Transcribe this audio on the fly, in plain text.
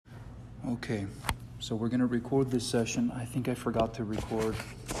Okay, so we're going to record this session. I think I forgot to record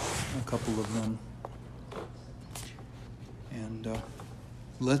a couple of them. And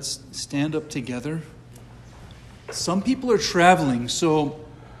let's stand up together. Some people are traveling, so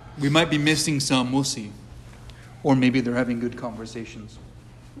we might be missing some. We'll see. Or maybe they're having good conversations.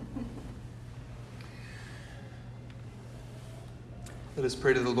 Let us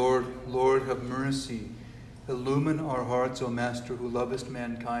pray to the Lord. Lord, have mercy. Illumine our hearts, O Master, who lovest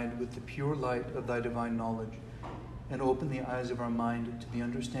mankind with the pure light of thy divine knowledge, and open the eyes of our mind to the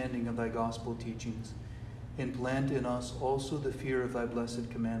understanding of thy gospel teachings. Implant in us also the fear of thy blessed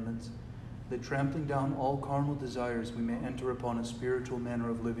commandments, that trampling down all carnal desires we may enter upon a spiritual manner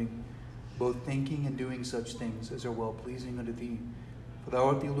of living, both thinking and doing such things as are well-pleasing unto thee. For thou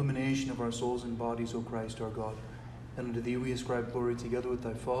art the illumination of our souls and bodies, O Christ our God. And unto thee we ascribe glory together with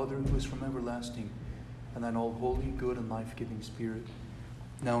thy Father, who is from everlasting, and thine all holy, good, and life-giving Spirit,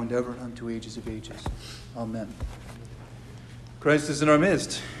 now and ever, unto ages of ages. Amen. Christ is in our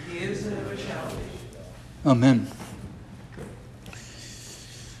midst. He is and ever shall be. Amen.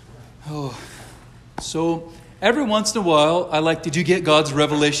 Oh, so every once in a while, did you get God's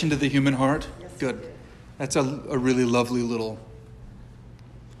revelation to the human heart? Yes, good. That's a really lovely little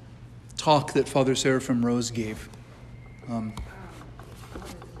talk that Father Seraphim Rose gave.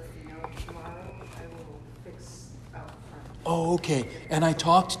 Oh, okay. And I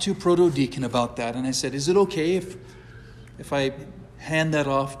talked to Proto-Deacon about that, and I said, is it okay if I hand that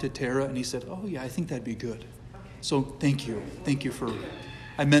off to Tara? And he said, oh, yeah, I think that'd be good. So thank you. Thank you for...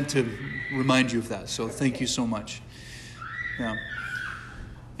 I meant to remind you of that, so thank you so much. Yeah.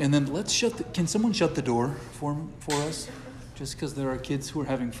 And then can someone shut the door for us? Just because there are kids who are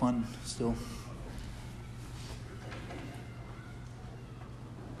having fun still.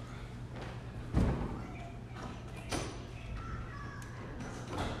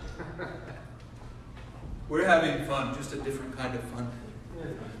 We're having fun, just a different kind of fun.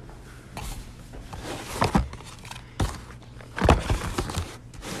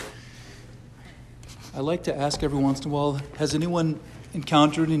 I like to ask every once in a while, has anyone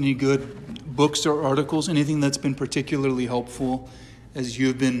encountered any good books or articles, anything that's been particularly helpful as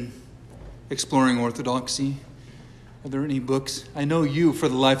you've been exploring Orthodoxy? Are there any books? I know you for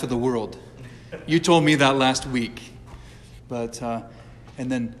the life of the world. You told me that last week. But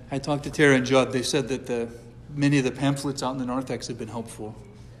and then I talked to Tara and Judd. They said that many of the pamphlets out in the narthex have been helpful.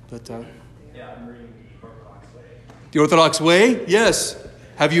 But yeah, I'm reading the Orthodox Way. The Orthodox Way? Yes.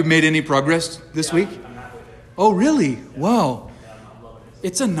 Have you made any progress this week? I'm halfway there. Oh, really? Wow. Yeah, I'm loving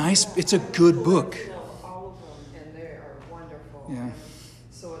it. It's a good book. All of them, and they are wonderful. Yeah. And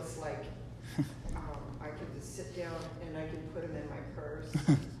so it's like I can just sit down and I can put them in my purse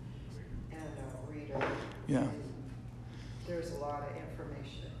and read them. Yeah. And there's a lot of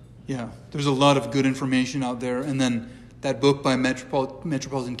information. Yeah, there's a lot of good information out there. And then that book by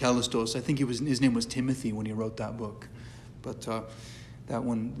Metropolitan Kallistos, I think his name was Timothy when he wrote that book. But that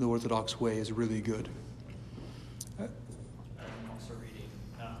one, The Orthodox Way, is really good. I'm also reading,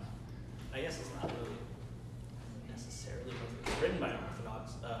 I guess it's not really necessarily written by an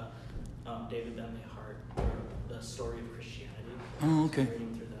Orthodox, David Bentley Hart, The Story of Christianity. Oh, okay. So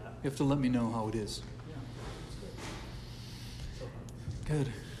reading through that. You have to let me know how it is. Yeah, it's good. So fun.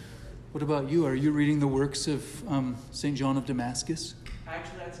 Good. What about you? Are you reading the works of St. John of Damascus?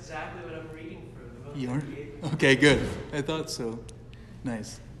 Actually, that's exactly what I'm reading for the book. You are? Okay, good. I thought so.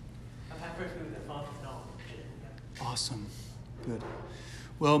 Nice. I'm halfway through the font of knowledge. Yeah. Awesome. Good.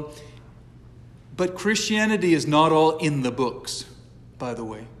 Well, but Christianity is not all in the books, by the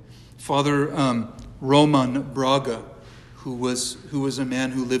way. Father Roman Braga, who was a man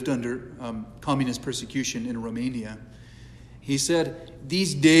who lived under communist persecution in Romania, he said,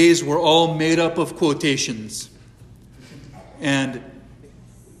 these days were all made up of quotations. And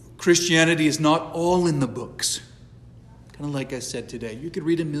Christianity is not all in the books. Kind of like I said today. You could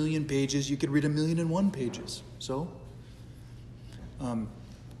read 1,000,000 pages. You could read 1,000,001 pages. So,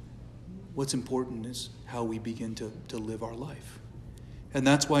 what's important is how we begin to live our life. And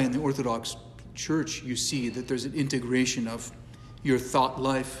that's why in the Orthodox Church you see that there's an integration of your thought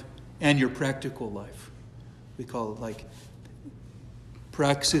life and your practical life. We call it like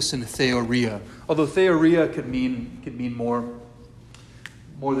praxis and theoria. Although theoria could mean more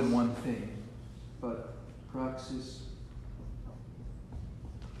than one thing. But praxis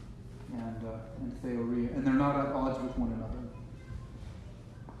and theoria, and they're not at odds with one another.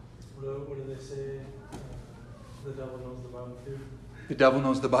 What do they say? The devil knows the Bible too. The devil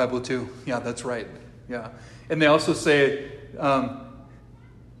knows the Bible too. Yeah, that's right. Yeah, and they also say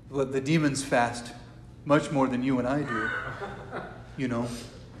the demons fast much more than you and I do. You know,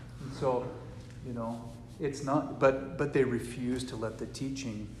 So, it's not, but they refuse to let the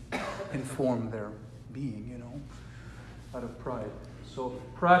teaching inform their being, out of pride. So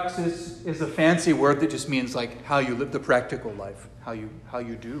praxis is a fancy word that just means like how you live the practical life, how you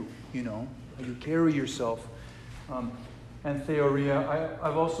do, how you carry yourself. And theoria,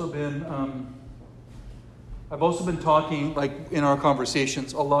 I've also been talking, like in our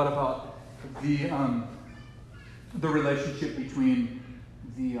conversations, a lot about the relationship between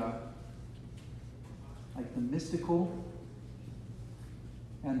the mystical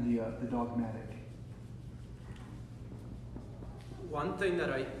and the dogmatic. One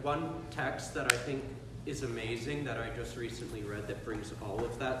text that I think is amazing that I just recently read that brings all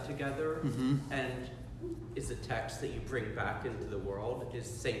of that together, and is a text that you bring back into the world, is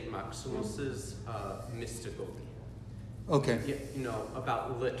Saint Maximus's mystical. Okay. Yeah,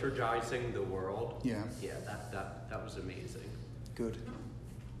 about liturgizing the world. Yeah. Yeah, that was amazing. Good.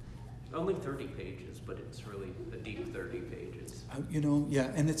 Only 30 pages, but it's really a deep 30 pages.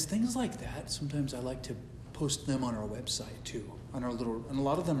 And it's things like that. Sometimes I like to post them on our website too, and a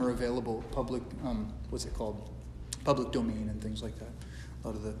lot of them are available public. Public domain and things like that. A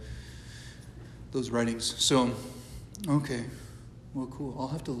lot of those writings. So, okay, well, cool. I'll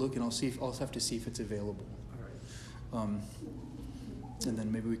have to look and I'll have to see if it's available. All right. And then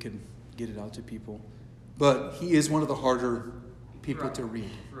maybe we can get it out to people. But he is one of the harder people to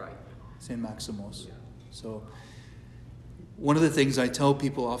read. Right. Saint Maximus. Yeah. So, one of the things I tell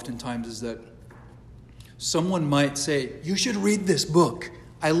people oftentimes is that someone might say, "You should read this book.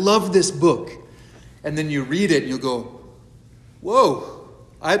 I love this book." And then you read it and you'll go, "Whoa,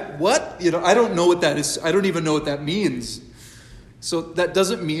 what? I don't know what that is. I don't even know what that means." So that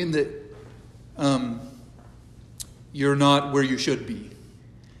doesn't mean that you're not where you should be.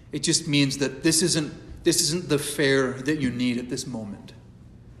 It just means that this isn't the fare that you need at this moment.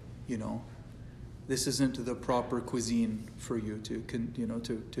 This isn't the proper cuisine for you to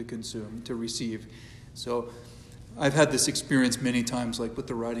consume, to receive. So I've had this experience many times, like with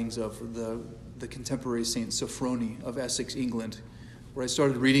the writings of the contemporary Saint Sophrony of Essex, England, where I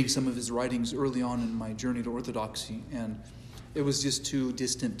started reading some of his writings early on in my journey to orthodoxy, and it was just too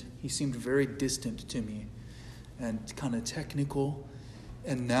distant. He seemed very distant to me and kind of technical.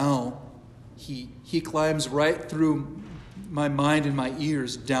 And now he climbs right through my mind and my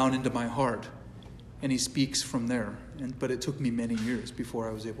ears down into my heart, and he speaks from there. But it took me many years before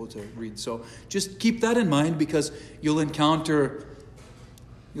I was able to read. So just keep that in mind, because you'll encounter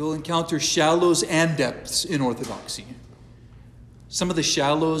shallows and depths in orthodoxy. Some of the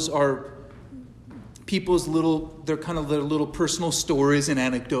shallows are people's their little personal stories and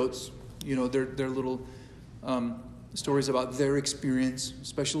anecdotes. They're little stories about their experience.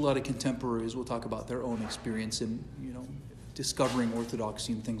 Especially a lot of contemporaries will talk about their own experience in, discovering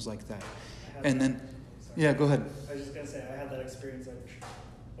orthodoxy and things like that. And then, yeah, go ahead. I was just going to say, I had that experience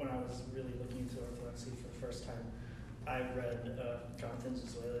when I was really looking into orthodoxy for the first time. I read Jonathan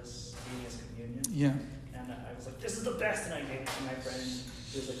Zoilis' Genius Communion. Yeah. And I was like, this is the best. And I gave it to my friend.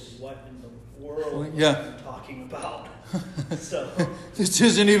 He was like, what in the world are you talking about? So this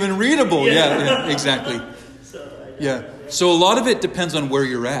isn't even readable. Yeah, exactly. So a lot of it depends on where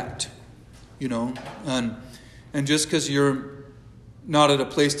you're at, and just because you're not at a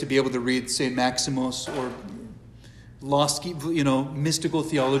place to be able to read St. Maximus or mystical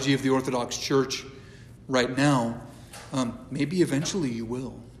theology of the Orthodox Church right now, maybe eventually you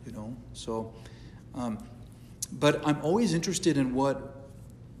will, So, but I'm always interested in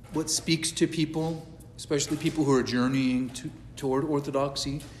what speaks to people, especially people who are journeying toward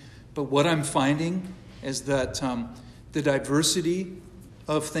orthodoxy. But what I'm finding is that the diversity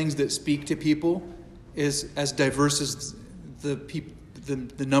of things that speak to people is as diverse as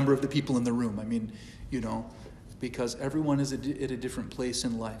the number of the people in the room. I mean, because everyone is at a different place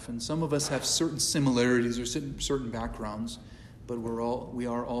in life, and some of us have certain similarities or certain backgrounds, but we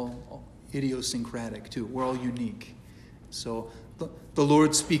are all idiosyncratic too. We're all unique. So the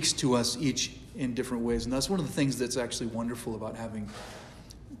Lord speaks to us each in different ways, and that's one of the things that's actually wonderful about having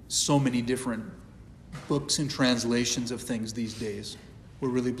so many different books and translations of things these days. We're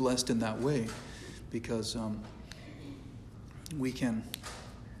really blessed in that way, because we can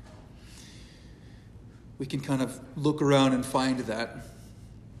kind of look around and find that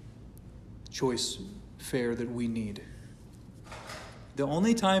choice fare that we need. The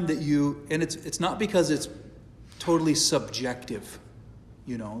only time that and it's not because it's totally subjective,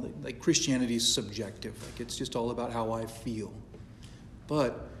 like Christianity is subjective, like it's just all about how I feel.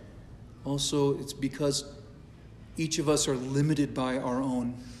 But also it's because each of us are limited by our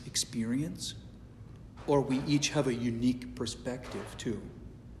own experience, or we each have a unique perspective too.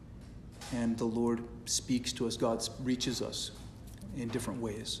 and the Lord speaks to us. God reaches us in different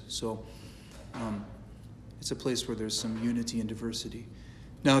ways. So it's a place where there's some unity and diversity.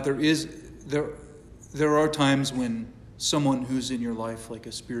 Now, there are times when someone who's in your life, like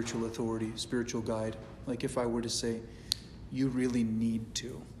a spiritual authority, spiritual guide, like if I were to say, you really need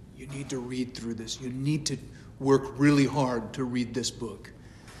to read through this. You need to work really hard to read this book.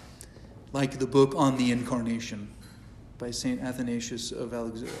 Like the book on the Incarnation by St. Athanasius of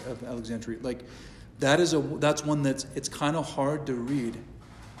Alexandria. Like that's one it's kind of hard to read,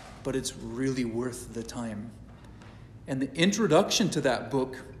 but it's really worth the time. And the introduction to that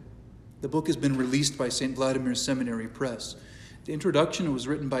book, the book has been released by St. Vladimir Seminary Press. The introduction was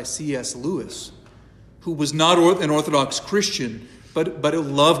written by C.S. Lewis, who was not an Orthodox Christian, but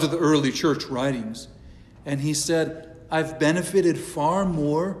loved the early church writings. And he said, I've benefited far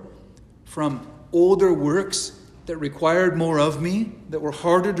more from older works that required more of me, that were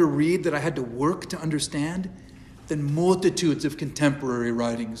harder to read, that I had to work to understand, than multitudes of contemporary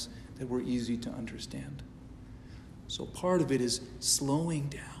writings that were easy to understand. So part of it is slowing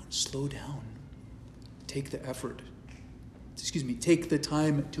down. Slow down. Take the effort. Take the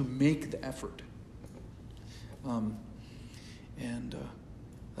time to make the effort.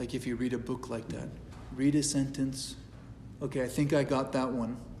 Like if you read a book like that, read a sentence. Okay, I think I got that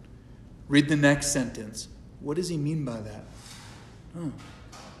one. Read the next sentence. What does he mean by that?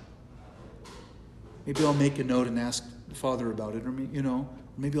 Maybe I'll make a note and ask the Father about it, or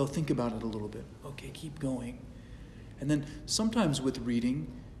maybe I'll think about it a little bit. Okay, keep going. And then sometimes with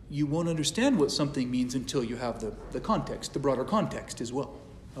reading, you won't understand what something means until you have the context, the broader context as well,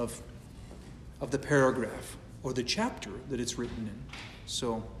 of the paragraph or the chapter that it's written in.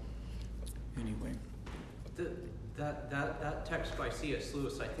 So, anyway. That text by C.S.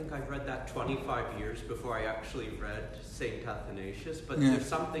 Lewis, I think I've read that 25 years before I actually read St. Athanasius, but there's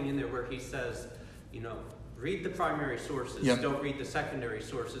something in there where he says, read the primary sources, don't read the secondary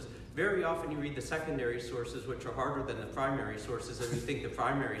sources. Very often you read the secondary sources, which are harder than the primary sources, and you think the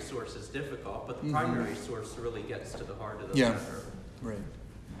primary source is difficult, but the primary source really gets to the heart of the matter. Right.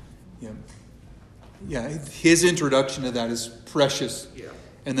 Yeah, his introduction to that is precious. Yeah.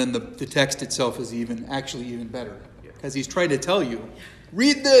 And then the text itself is even better. Because he's trying to tell you,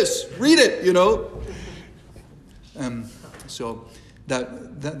 read this, read it, So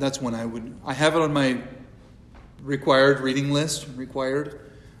that's one I have it on my required reading list,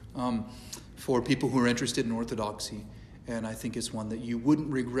 for people who are interested in orthodoxy. And I think it's one that you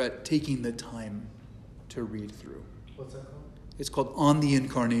wouldn't regret taking the time to read through. What's that called? It's called On the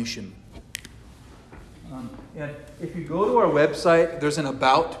Incarnation. And if you go to our website, there's an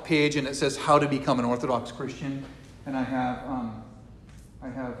About page, and it says How to Become an Orthodox Christian. And I have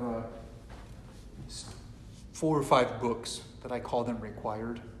 4 or 5 books that I call them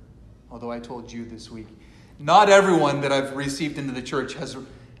required. Although I told you this week, not everyone that I've received into the church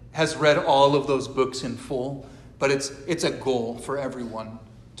has read all of those books in full, but it's a goal for everyone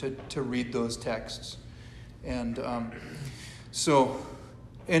to read those texts. And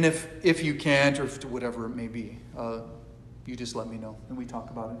and if you can't, or whatever it may be, you just let me know and we talk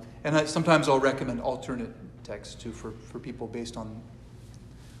about it. And sometimes I'll recommend alternate texts too for people based on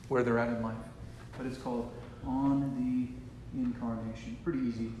where they're at in life. But it's called On the Incarnation. Pretty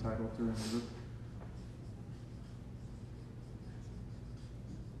easy title to remember.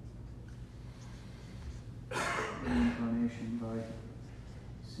 The Incarnation by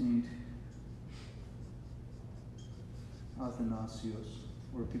Saint Athanasius,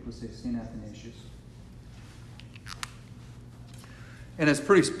 or people say Saint Athanasius. And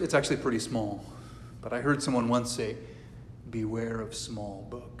it's actually pretty small. But I heard someone once say, beware of small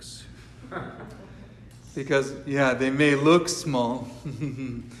books. Because, they may look small,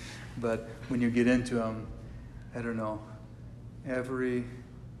 but when you get into them, I don't know,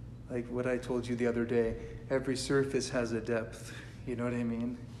 like what I told you the other day, every surface has a depth. You know what I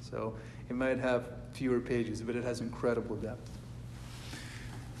mean? So it might have fewer pages, but it has incredible depth.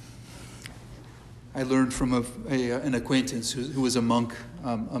 I learned from an acquaintance who was a monk,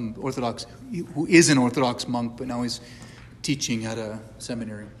 Orthodox, who is an Orthodox monk, but now he's teaching at a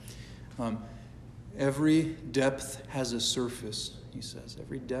seminary. Every depth has a surface, he says.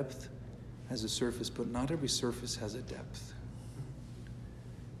 Every depth has a surface, but not every surface has a depth.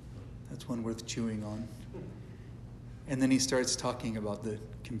 That's one worth chewing on. And then he starts talking about the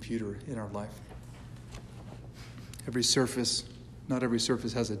computer in our life. Not every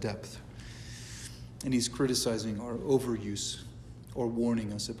surface has a depth. And he's criticizing our overuse, or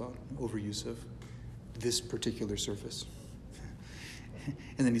warning us about overuse of this particular surface.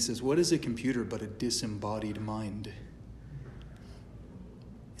 And then he says, what is a computer but a disembodied mind?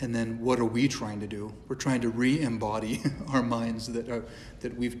 And then what are we trying to do? We're trying to re-embody our minds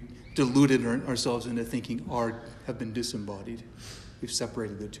that we've deluded ourselves into thinking have been disembodied. We've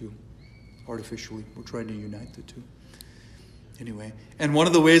separated the two artificially. We're trying to unite the two. Anyway, and one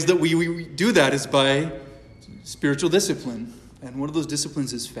of the ways that we do that is by spiritual discipline. And one of those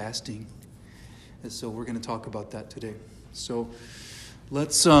disciplines is fasting. And so we're going to talk about that today. So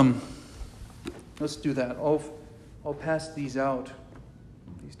let's do that. I'll pass these out,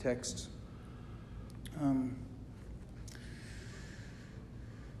 these texts.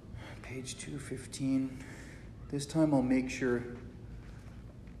 Page 215. This time I'll make sure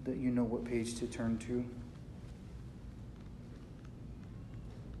that you know what page to turn to.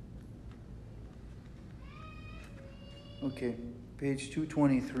 Okay, page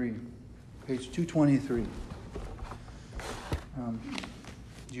 223. Page 223.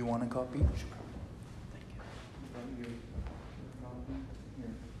 Do you want a copy? Sure. Thank you.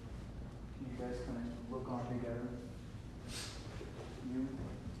 Here. Can you guys kind of look on together? You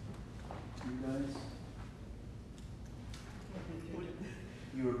guys?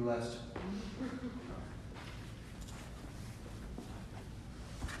 You were blessed.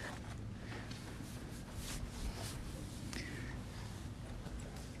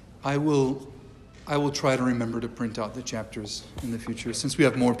 I will try to remember to print out the chapters in the future. Since we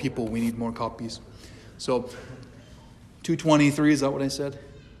have more people, we need more copies. So, 223, is that what I said?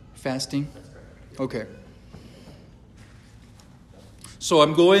 Fasting? Okay. So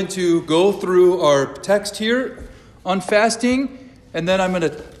I'm going to go through our text here on fasting, and then I'm going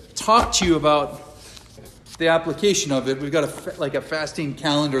to talk to you about the application of it. We've got a fasting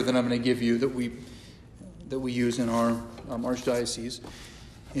calendar that I'm going to give you that we use in our archdiocese.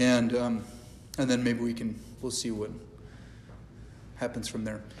 And then maybe we'll see what happens from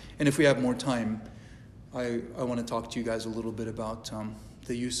there. And if we have more time, I want to talk to you guys a little bit about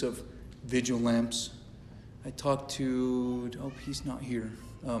the use of vigil lamps. I talked to, he's not here.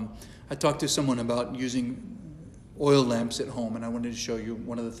 I talked to someone about using oil lamps at home, and I wanted to show you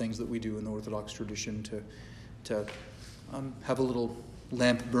one of the things that we do in the Orthodox tradition to have a little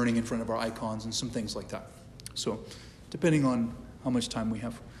lamp burning in front of our icons and some things like that. So, depending on how much time we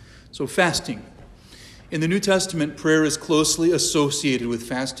have. So fasting. In the New Testament, prayer is closely associated with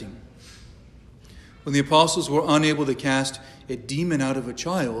fasting. When the apostles were unable to cast a demon out of a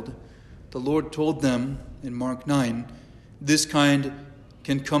child, the Lord told them in Mark 9, this kind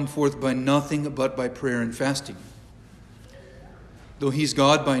can come forth by nothing but by prayer and fasting. Though he's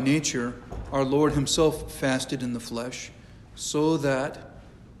God by nature, our Lord himself fasted in the flesh so that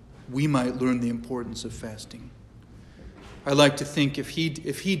we might learn the importance of fasting. I like to think if he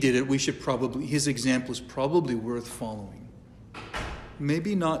did it, his example is probably worth following.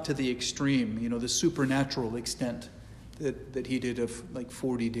 Maybe not to the extreme, the supernatural extent that he did of like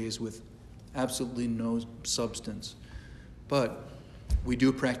 40 days with absolutely no substance. But we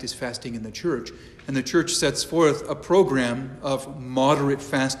do practice fasting in the church, and the church sets forth a program of moderate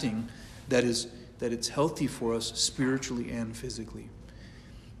fasting that it's healthy for us spiritually and physically.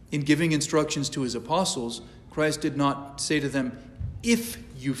 In giving instructions to his apostles, Christ did not say to them, if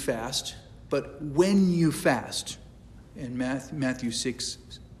you fast, but when you fast, in Matthew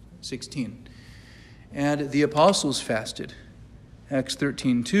 6:16. And the apostles fasted. Acts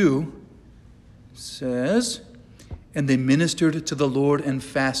 13:2 says, and they ministered to the Lord and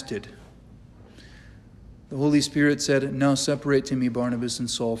fasted. The Holy Spirit said, now separate to me Barnabas and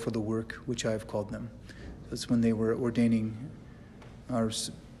Saul for the work which I have called them. That's when they were ordaining or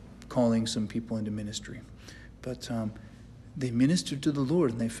calling some people into ministry. But they ministered to the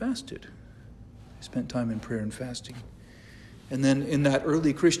Lord and they fasted. They spent time in prayer and fasting. And then in that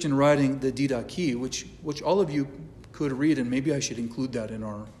early Christian writing, the Didache, which all of you could read, and maybe I should include that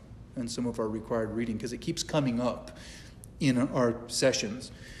in some of our required reading, because it keeps coming up in our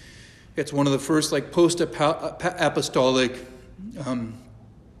sessions. It's one of the first post-apostolic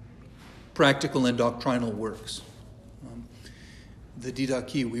practical and doctrinal works. The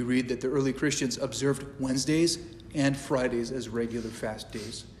Didache, we read that the early Christians observed Wednesdays and Fridays as regular fast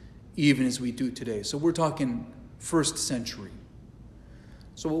days, even as we do today. So we're talking first century.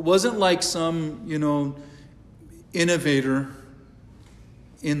 So it wasn't like some, innovator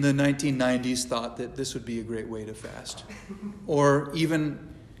in the 1990s thought that this would be a great way to fast. Or even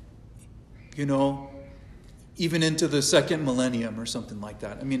into the second millennium or something like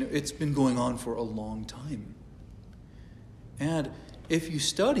that. I mean, it's been going on for a long time. And if you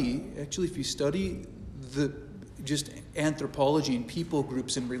study just anthropology and people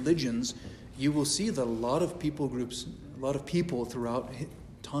groups and religions, you will see that a lot of people throughout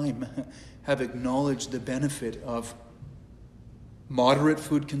time have acknowledged the benefit of moderate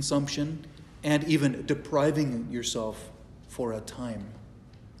food consumption, and even depriving yourself for a time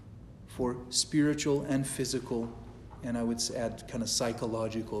for spiritual and physical, and I would add kind of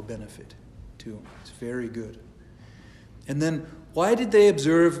psychological benefit too. It's very good. And then, why did they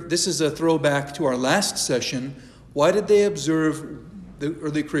observe, this is a throwback to our last session, why did they observe, the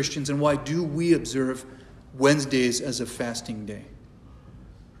early Christians, and why do we observe Wednesdays as a fasting day?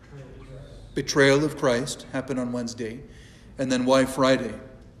 Betrayal of Christ happened on Wednesday. And then why Friday?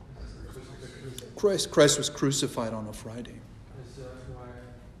 Christ was crucified on a Friday. Is that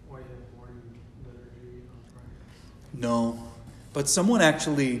why you have morning liturgy on Friday? No. But someone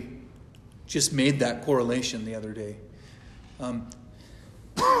actually just made that correlation the other day.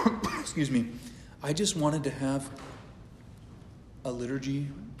 Excuse me. I just wanted to have a liturgy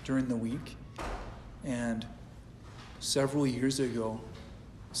during the week. And several years ago,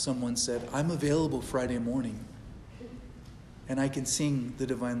 someone said, I'm available Friday morning. And I can sing the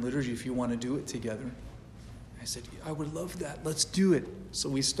Divine Liturgy if you want to do it together. I said, I would love that. Let's do it. So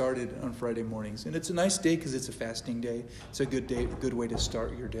we started on Friday mornings. And it's a nice day because it's a fasting day. It's a good day, a good way to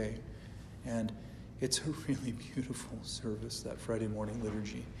start your day. And it's a really beautiful service, that Friday morning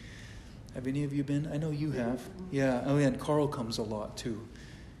liturgy. Have any of you been? I know you have. Yeah. Oh, yeah, and Carl comes a lot too.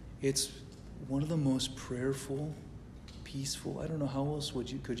 It's one of the most prayerful, peaceful, I don't know how else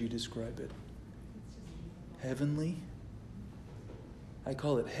could you describe it? Heavenly? I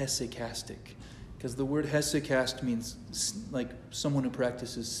call it hesychastic, because the word hesychast means like someone who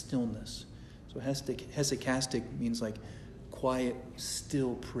practices stillness. So hesychastic means like quiet,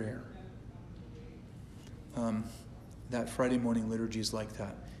 still prayer. That Friday morning liturgy is like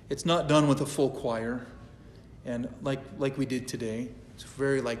that. It's not done with a full choir, and like we did today. It's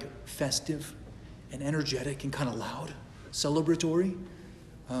very like festive and energetic and kind of loud, celebratory.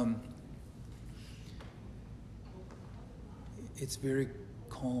 It's very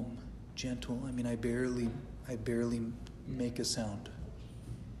calm, gentle. I mean, I barely make a sound.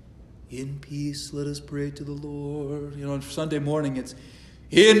 In peace, let us pray to the Lord. You know, on Sunday morning, it's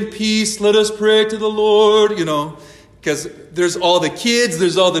in peace, let us pray to the Lord. You know, because there's all the kids,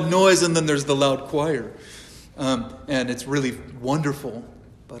 there's all the noise, and then there's the loud choir, and it's really wonderful.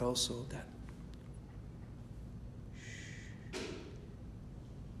 But also that.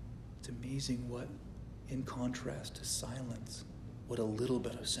 It's amazing what, in contrast to silence, what a little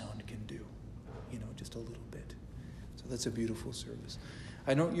bit of sound can do. You know, just a little bit. So that's a beautiful service.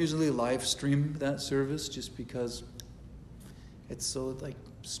 I don't usually live stream that service just because it's so like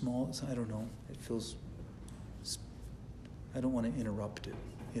small. I don't know. It feels, I don't want to interrupt it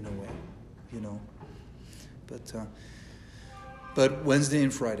in a way, you know. But Wednesday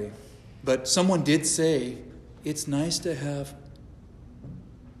and Friday. But someone did say it's nice to have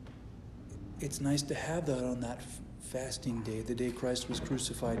that on that fasting day, the day Christ was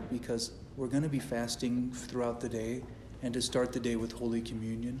crucified, because we're going to be fasting throughout the day, and to start the day with Holy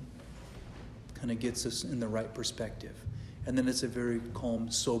Communion kind of gets us in the right perspective. And then it's a very calm,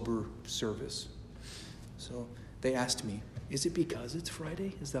 sober service. So they asked me, is it because it's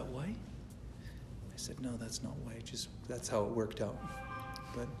Friday? Is that why? I said, no, that's not why. Just that's how it worked out.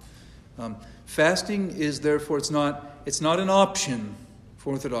 But fasting is therefore, it's not an option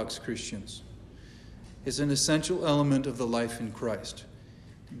for Orthodox Christians. It's an essential element of the life in Christ.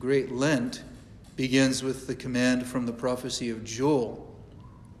 Great Lent begins with the command from the prophecy of Joel.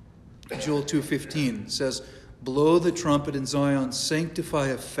 Joel 2:15 says, blow the trumpet in Zion, sanctify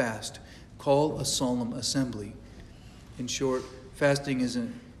a fast, call a solemn assembly. In short, fasting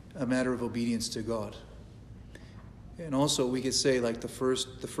isn't a matter of obedience to God. And also we could say like the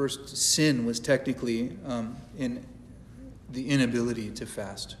first sin was technically in the inability to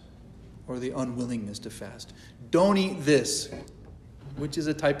fast, or the unwillingness to fast. Don't eat this, which is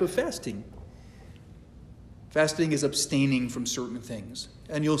a type of fasting. Fasting is abstaining from certain things.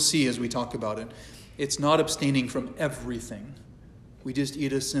 And you'll see as we talk about it, it's not abstaining from everything. We just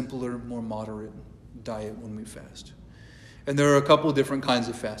eat a simpler, more moderate diet when we fast. And there are a couple of different kinds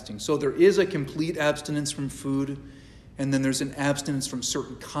of fasting. So there is a complete abstinence from food, and then there's an abstinence from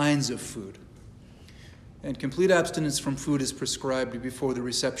certain kinds of food. And complete abstinence from food is prescribed before the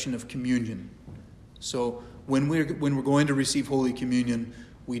reception of communion. So when we're going to receive Holy Communion,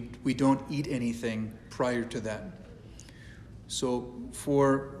 we don't eat anything prior to that. So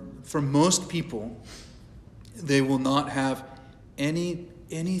for most people, they will not have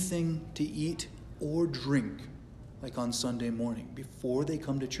anything to eat or drink, like on Sunday morning, before they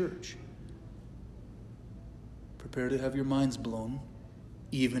come to church. Prepare to have your minds blown,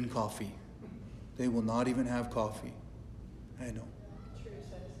 even coffee. They will not even have coffee. I know.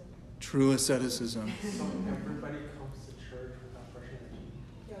 True asceticism. True asceticism. So everybody comes to church without brushing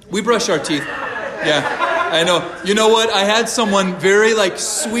We brush our teeth. Yeah, I know. You know what? I had someone very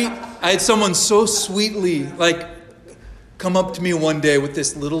sweet. I had someone so sweetly come up to me one day with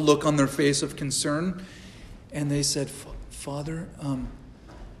this little look on their face of concern. And they said, Father,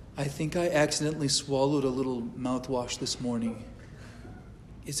 I think I accidentally swallowed a little mouthwash this morning.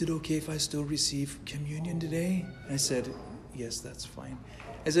 Is it okay if I still receive communion today? I said, yes, that's fine.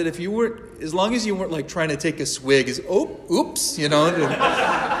 I said, as long as you weren't trying to take a swig, oops, how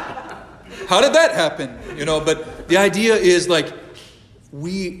did that happen? But the idea is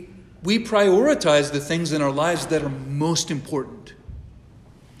we prioritize the things in our lives that are most important.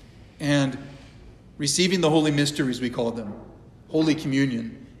 And receiving the holy mysteries, we call them, Holy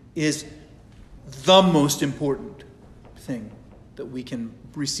Communion, is the most important thing that we can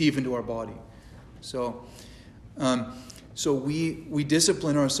receive into our body. So we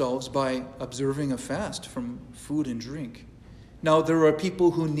discipline ourselves by observing a fast from food and drink. Now, there are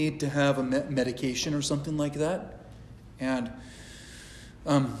people who need to have a medication or something like that. And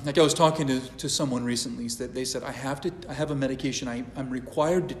I was talking to someone recently that they said, I have a medication I'm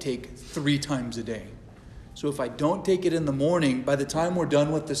required to take 3 times a day. So if I don't take it in the morning, by the time we're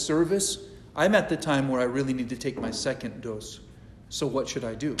done with the service, I'm at the time where I really need to take my second dose. So what should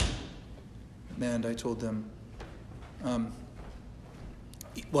I do? And I told them,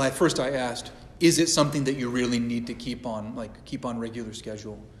 at first I asked, is it something that you really need to keep on regular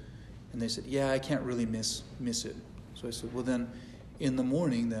schedule? And they said, yeah, I can't really miss it. So I said, well then, in the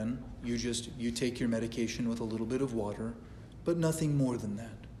morning then, you take your medication with a little bit of water, but nothing more than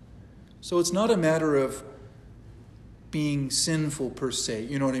that. So it's not a matter of being sinful per se,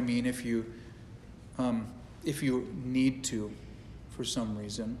 you know what I mean? If you need to, for some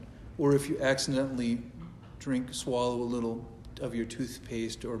reason, or if you accidentally swallow a little of your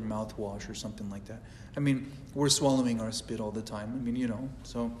toothpaste or mouthwash or something like that. I mean, we're swallowing our spit all the time.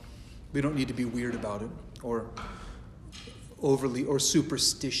 So we don't need to be weird about it or overly or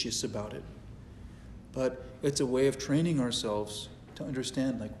superstitious about it. But it's a way of training ourselves to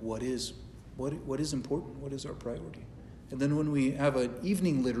understand what is important, what is our priority. And then when we have an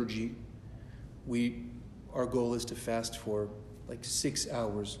evening liturgy, our goal is to fast for 6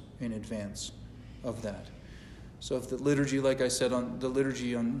 hours in advance of that. So if the liturgy, like I said, the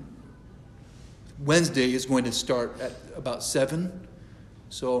liturgy on Wednesday is going to start at about 7.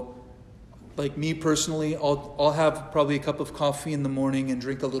 So me personally, I'll have probably a cup of coffee in the morning and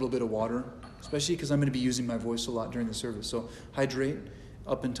drink a little bit of water, especially because I'm going to be using my voice a lot during the service. So hydrate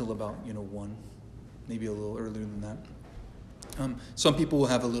up until about 1, maybe a little earlier than that. Some people will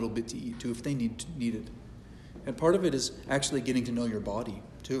have a little bit to eat too if they need it. And part of it is actually getting to know your body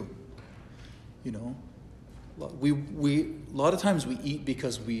too. We a lot of times we eat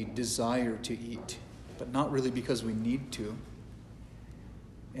because we desire to eat, but not really because we need to.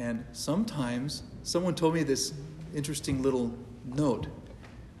 And sometimes someone told me this interesting little note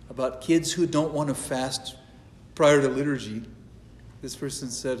about kids who don't want to fast prior to liturgy. This person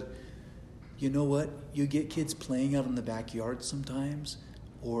said, you know what? You get kids playing out in the backyard sometimes,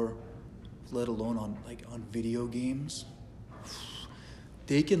 or let alone on video games.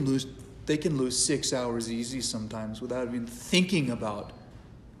 They can lose 6 hours easy sometimes without even thinking about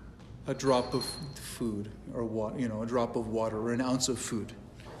a drop of food or a drop of water or an ounce of food.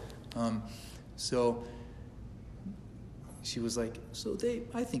 So she was like,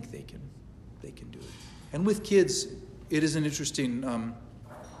 I think they can do it. And with kids, it is an interesting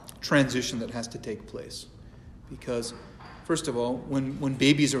transition that has to take place, because first of all, when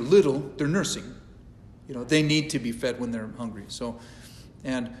babies are little, they're nursing. They need to be fed when they're hungry. So,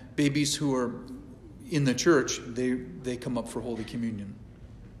 and babies who are in the church, they come up for Holy Communion.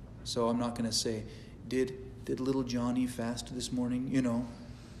 So I'm not going to say, did little Johnny fast this morning?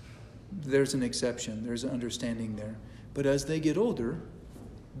 There's an exception. There's an understanding there. But as they get older,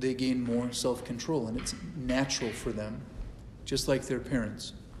 they gain more self-control, and it's natural for them, just like their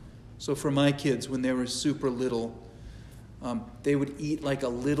parents. So for my kids, when they were super little, they would eat a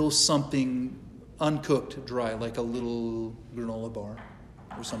little something uncooked, dry, like a little granola bar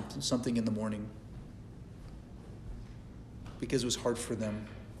or something in the morning, because it was hard for them,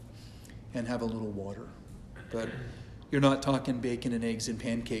 and have a little water. But you're not talking bacon and eggs and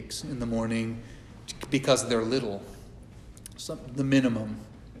pancakes in the morning because they're little. The minimum.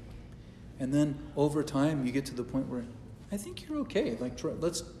 And then over time, you get to the point where I think you're okay.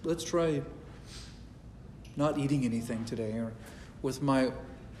 Let's try not eating anything today. Or with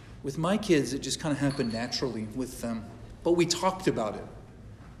my kids, it just kind of happened naturally with them. But we talked about it.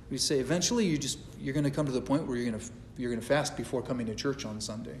 We say eventually you're going to come to the point where you're going to fast before coming to church on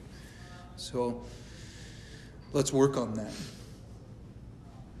Sunday. So let's work on that.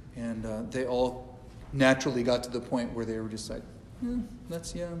 And they all naturally got to the point where they were just like, I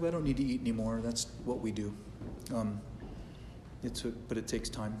don't need to eat anymore. That's what we do. But it takes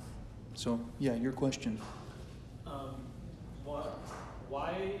time. So, yeah, your question.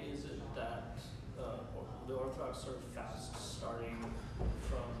 Why is it that the Orthodox sort of fast starting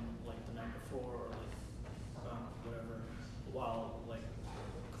from like the night before or like whatever, while like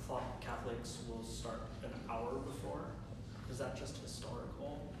Catholics will start an hour before? Is that just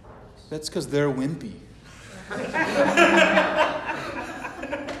historical? That's because they're wimpy.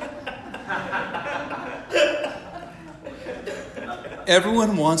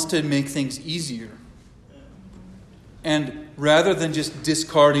 Everyone wants to make things easier. And rather than just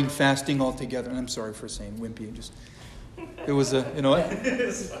discarding fasting altogether, and I'm sorry for saying wimpy, it was a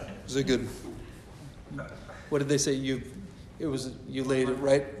good, what did they say? You laid it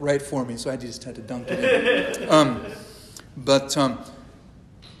right for me, so I just had to dunk it in.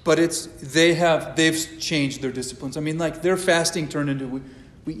 But they've changed their disciplines. I mean, like their fasting turned into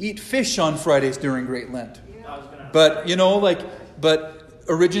we eat fish on Fridays during Great Lent. But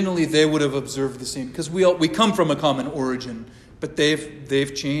originally they would have observed the same because we come from a common origin. But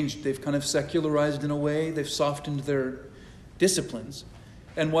they've changed. They've kind of secularized in a way. They've softened their disciplines.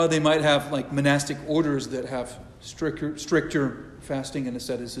 And while they might have like monastic orders that have stricter fasting and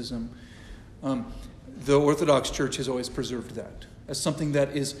asceticism, the Orthodox Church has always preserved that as something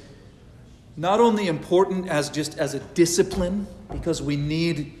that is not only important as a discipline, because we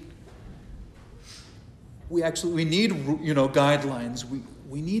need guidelines.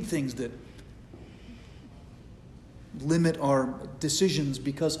 We need things that limit our decisions,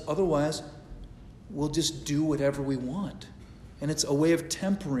 because otherwise we'll just do whatever we want. And it's a way of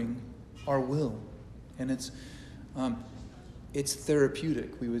tempering our will. And it's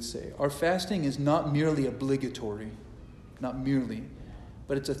therapeutic, we would say. Our fasting is not merely obligatory,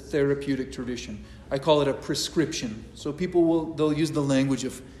 but it's a therapeutic tradition. I call it a prescription. So they'll use the language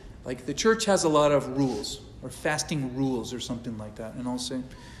of, like, the church has a lot of rules, or fasting rules, or something like that. And I'll say,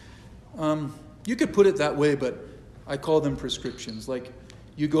 you could put it that way, but I call them prescriptions. Like,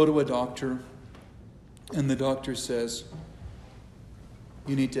 you go to a doctor, and the doctor says,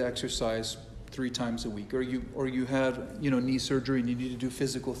 you need to exercise 3 times a week, or you had knee surgery and you need to do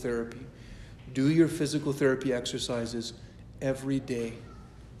physical therapy. Do your physical therapy exercises every day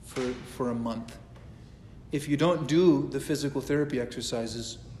for a month. If you don't do the physical therapy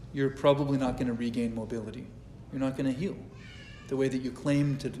exercises, you're probably not going to regain mobility. You're not going to heal the way that you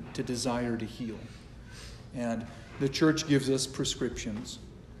claim to desire to heal. And the church gives us prescriptions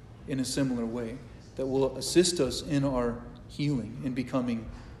in a similar way that will assist us in our healing, in becoming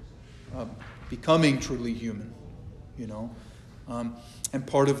truly human, and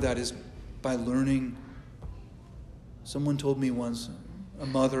part of that is by learning. Someone told me once, a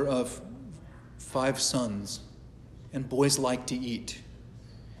mother of 5 sons, and boys like to eat,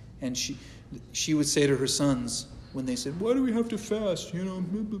 and she would say to her sons when they said, "Why do we have to fast?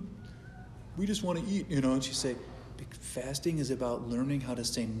 We just want to eat." And she'd say, "Fasting is about learning how to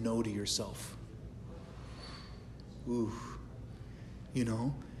say no to yourself." Ooh.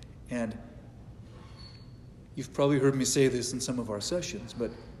 And you've probably heard me say this in some of our sessions,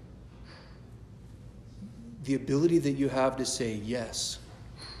 but the ability that you have to say yes,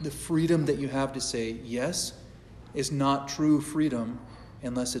 the freedom that you have to say yes, is not true freedom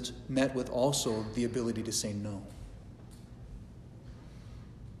unless it's met with also the ability to say no.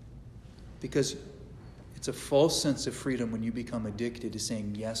 Because it's a false sense of freedom when you become addicted to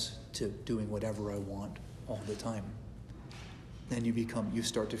saying yes to doing whatever I want all the time. Then you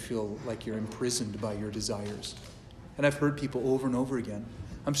start to feel like you're imprisoned by your desires. And I've heard people over and over again,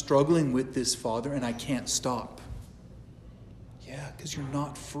 "I'm struggling with this, Father, and I can't stop." Yeah, because you're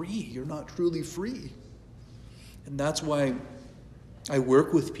not free. You're not truly free. And that's why I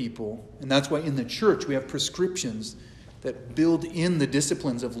work with people, and that's why in the church we have prescriptions that build in the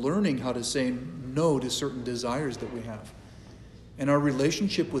disciplines of learning how to say no to certain desires that we have. And our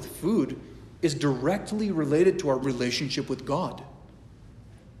relationship with food is directly related to our relationship with God.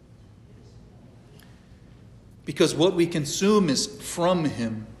 Because what we consume is from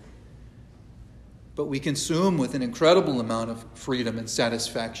Him, but we consume with an incredible amount of freedom and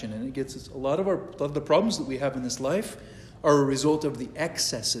satisfaction. And it gets us, a lot of the problems that we have in this life are a result of the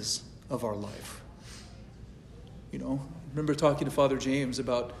excesses of our life. I remember talking to Father James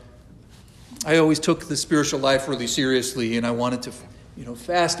about, I always took the spiritual life really seriously, and I wanted to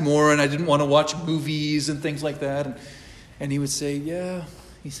fast more, and I didn't want to watch movies and things like that. And he would say, I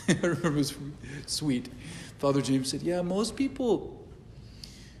remember it was sweet. Father James said, most people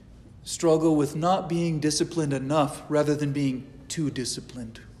struggle with not being disciplined enough rather than being too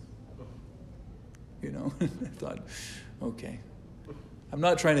disciplined. you know. I thought, okay. I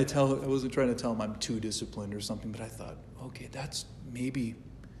wasn't trying to tell him I'm too disciplined or something, but I thought, okay, that's maybe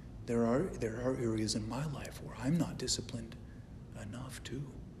there are areas in my life where I'm not disciplined enough too.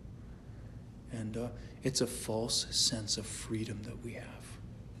 And it's a false sense of freedom that we have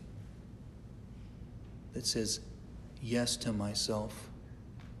that says yes to myself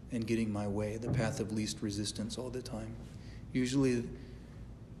and getting my way, the path of least resistance all the time. Usually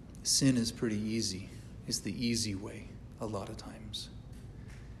sin is pretty easy. It's the easy way a lot of times.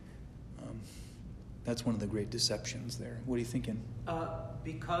 That's one of the great deceptions there. What are you thinking?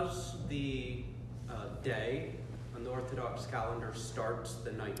 Because the day on the Orthodox calendar starts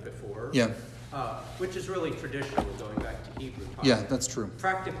the night before. Yeah. Which is really traditional, going back to Hebrew time. Yeah, that's true.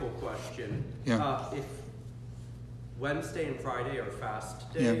 Practical question. Yeah. If Wednesday and Friday are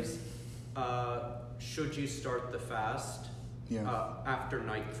fast days, should you start the fast after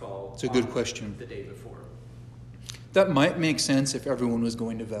nightfall? It's a good question. The day before. That might make sense if everyone was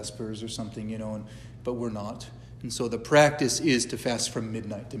going to Vespers or something, you know, but we're not. And so the practice is to fast from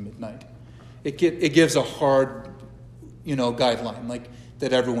midnight to midnight. It gives a hard, guideline like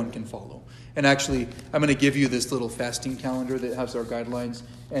that everyone can follow. And actually, I'm going to give you this little fasting calendar that has our guidelines,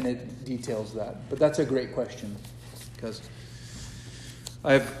 and it details that. But that's a great question, because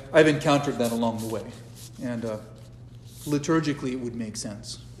I've encountered that along the way. And liturgically, it would make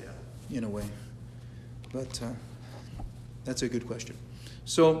sense, in a way. But that's a good question.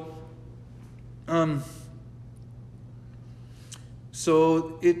 So,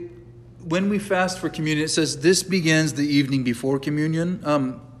 when we fast for communion, it says this begins the evening before communion.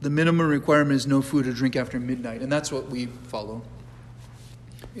 The minimum requirement is no food or drink after midnight, and that's what we follow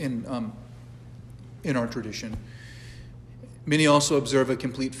in our tradition. Many also observe a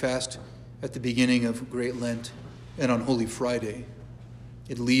complete fast at the beginning of Great Lent and on Holy Friday,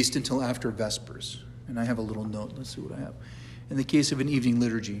 at least until after Vespers. And I have a little note. Let's see what I have. In the case of an evening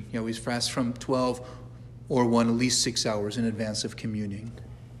liturgy, we fast from 12 or 1, at least 6 hours in advance of communing.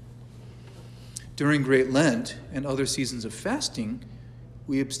 During Great Lent and other seasons of fasting,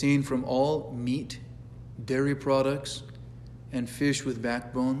 we abstain from all meat, dairy products, and fish with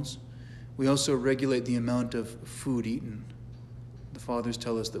backbones. We also regulate the amount of food eaten. The fathers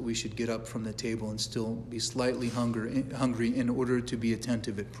tell us that we should get up from the table and still be slightly hungry in order to be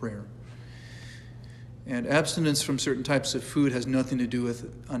attentive at prayer. And abstinence from certain types of food has nothing to do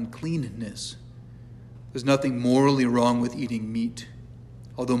with uncleanness. There's nothing morally wrong with eating meat,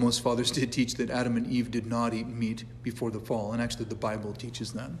 although most fathers did teach that Adam and Eve did not eat meat before the fall, and actually the Bible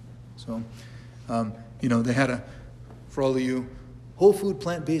teaches that. So, they had for all of you, whole food,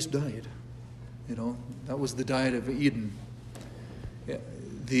 plant-based diet. That was the diet of Eden.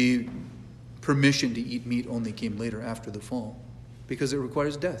 The permission to eat meat only came later after the fall, because it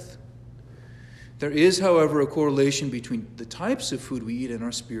requires death. There is, however, a correlation between the types of food we eat and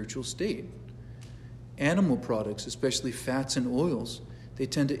our spiritual state. Animal products, especially fats and oils, they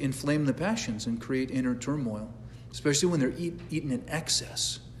tend to inflame the passions and create inner turmoil, especially when they're eaten in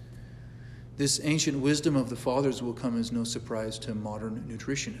excess. This ancient wisdom of the fathers will come as no surprise to modern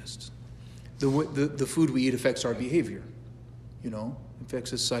nutritionists. The food we eat affects our behavior,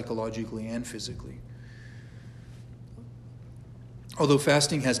 affects us psychologically and physically. Although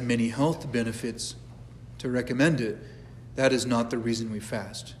fasting has many health benefits to recommend it, that is not the reason we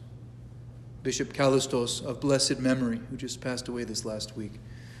fast. Bishop Callistos, of blessed memory, who just passed away this last week,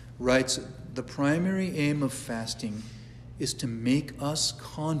 writes, the primary aim of fasting is to make us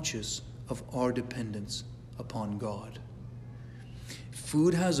conscious of our dependence upon God.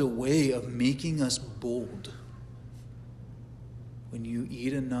 Food has a way of making us bold. When you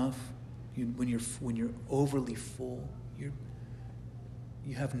eat enough, when you're overly full, you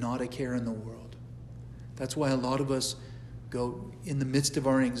have not a care in the world. That's why a lot of us go, in the midst of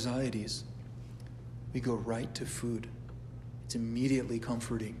our anxieties, we go right to food. It's immediately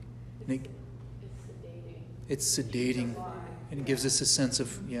comforting. And it's sedating. And it gives us a sense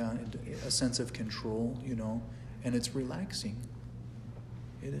of control, and it's relaxing.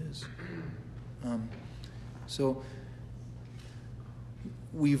 It is. So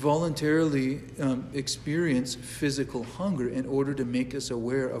we voluntarily experience physical hunger in order to make us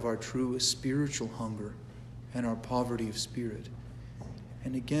aware of our true spiritual hunger and our poverty of spirit.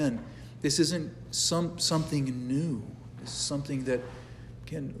 And again, this isn't something new. This is something that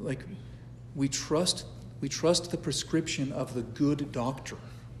we trust the prescription of the good doctor.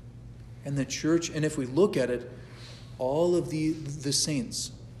 And the church, and if we look at it, all of the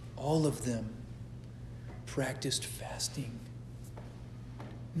saints, all of them practiced fasting.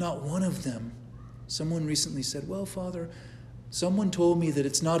 Not one of them. Someone recently said, well, Father, someone told me that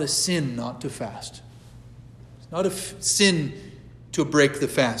it's not a sin not to fast. not a sin to break the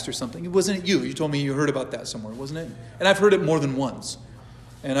fast or something. It wasn't you. You told me you heard about that somewhere, wasn't it? And I've heard it more than once.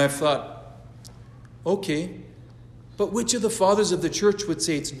 And I've thought, okay, but which of the fathers of the church would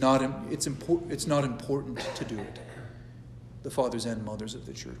say it's not important to do it? The fathers and mothers of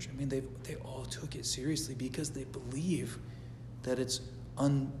the church. I mean, they all took it seriously because they believe that it's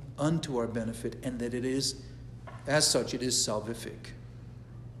unto our benefit and that it is, as such, it is salvific.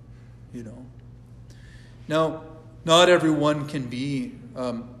 You know. Now, not everyone can be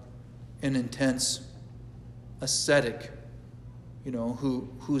an intense ascetic, you know,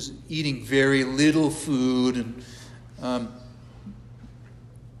 who's eating very little food and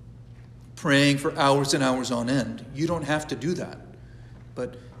praying for hours and hours on end. You don't have to do that.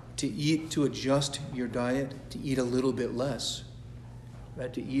 But to adjust your diet, to eat a little bit less,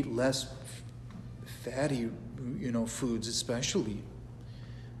 right? To eat less fatty, you know, foods especially.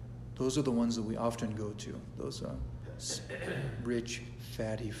 Those are the ones that we often go to. Those rich,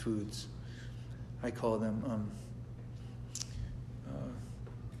 fatty foods. I call them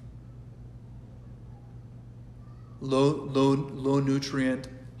low nutrient,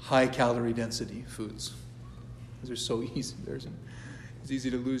 high calorie density foods. Those are so easy. It's easy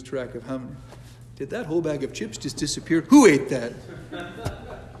to lose track of how many. Did that whole bag of chips just disappear? Who ate that?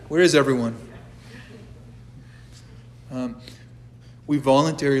 Where is everyone? We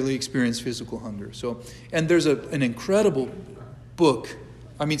voluntarily experience physical hunger. And there's an incredible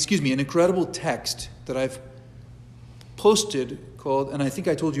an incredible text that I've posted called, and I think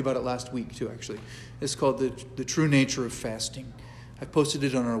I told you about it last week too, actually. It's called The True Nature of Fasting. I've posted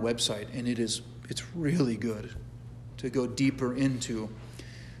it on our website, and it's really good to go deeper into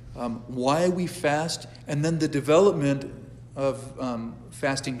why we fast, and then the development of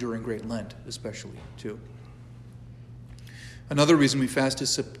fasting during Great Lent, especially, too. Another reason we fast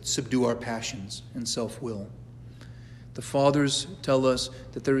is to subdue our passions and self-will. The fathers tell us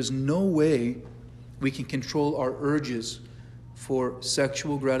that there is no way we can control our urges for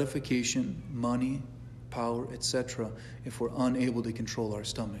sexual gratification, money, power, etc., if we're unable to control our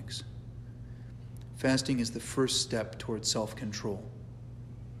stomachs. Fasting is the first step towards self-control.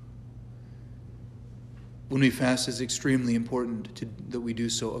 When we fast, it's extremely important that we do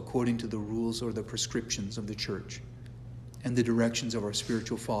so according to the rules or the prescriptions of the church and the directions of our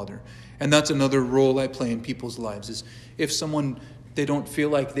spiritual father. And that's another role I play in people's lives, is if they don't feel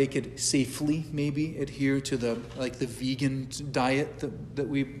like they could safely maybe adhere to the vegan diet that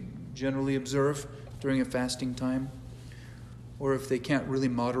we generally observe during a fasting time, or if they can't really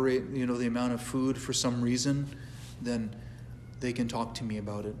moderate, the amount of food for some reason, then they can talk to me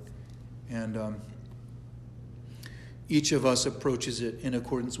about it. And each of us approaches it in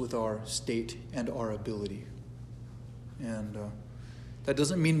accordance with our state and our ability. And that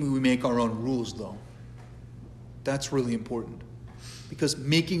doesn't mean we make our own rules, though. That's really important. Because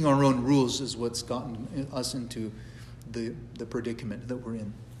making our own rules is what's gotten us into the predicament that we're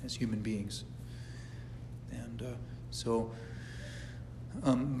in as human beings. And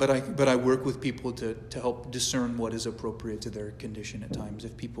but I work with people to help discern what is appropriate to their condition at times.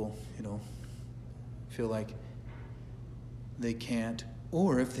 If people, feel like they can't,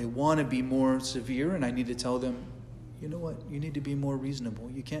 or if they want to be more severe, and I need to tell them, you know what, you need to be more reasonable.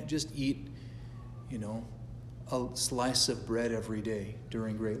 You can't just eat, a slice of bread every day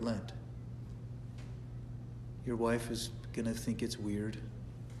during Great Lent. Your wife is going to think it's weird,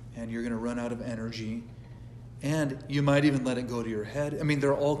 and you're going to run out of energy, and you might even let it go to your head. I mean,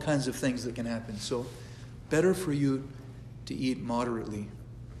 there are all kinds of things that can happen. So better for you to eat moderately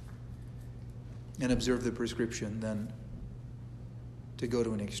and observe the prescription than to go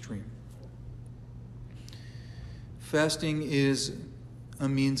to an extreme. Fasting is a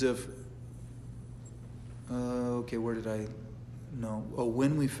means of,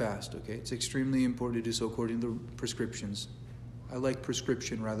 when we fast, it's extremely important to do so according to the prescriptions. I like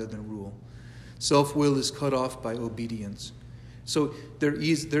prescription rather than rule. Self-will is cut off by obedience. So there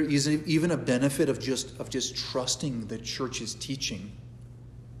is even a benefit of just trusting the church's teaching.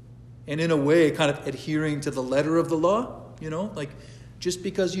 And in a way, kind of adhering to the letter of the law, just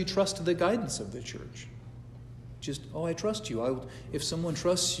because you trust the guidance of the church. I trust you. If someone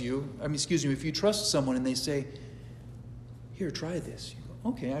trusts you, if you trust someone and they say, here, try this. You go,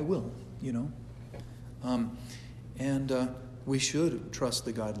 okay, I will, we should trust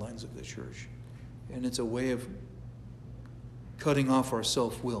the guidelines of the church. And it's a way of cutting off our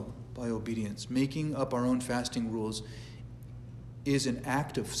self-will by obedience. Making up our own fasting rules is an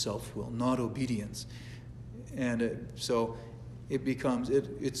act of self-will, not obedience. And so it becomes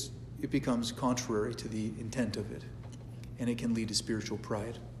contrary to the intent of it, and it can lead to spiritual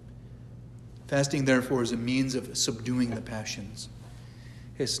pride. Fasting, therefore, is a means of subduing the passions.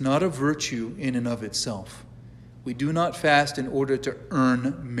 It's not a virtue in and of itself. We do not fast in order to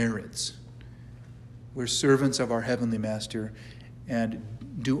earn merits. We're servants of our Heavenly Master and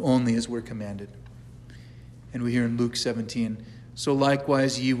do only as we're commanded. And we hear in Luke 17, so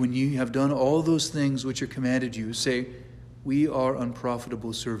likewise ye, when ye have done all those things which are commanded you, say, we are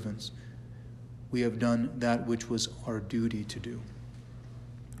unprofitable servants. We have done that which was our duty to do.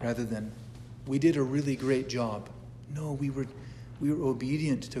 Rather than, we did a really great job. No, we were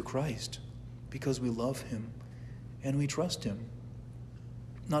obedient to Christ because we love him and we trust him.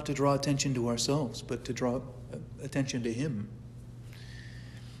 Not to draw attention to ourselves, but to draw attention to him.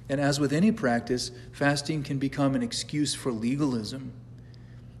 And as with any practice, fasting can become an excuse for legalism.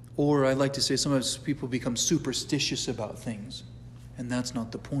 Or I like to say sometimes people become superstitious about things. And that's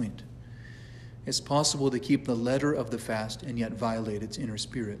not the point. It's possible to keep the letter of the fast and yet violate its inner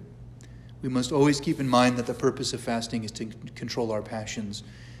spirit. We must always keep in mind that the purpose of fasting is to control our passions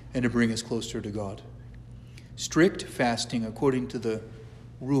and to bring us closer to God. Strict fasting, according to the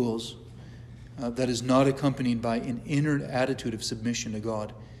rules, that is not accompanied by an inner attitude of submission to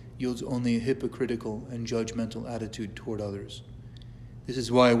God, yields only a hypocritical and judgmental attitude toward others. This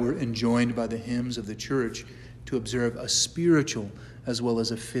is why we're enjoined by the hymns of the church to observe a spiritual as well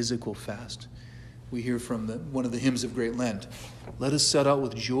as a physical fast. We hear from one of the hymns of Great Lent, let us set out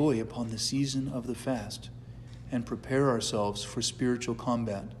with joy upon the season of the fast and prepare ourselves for spiritual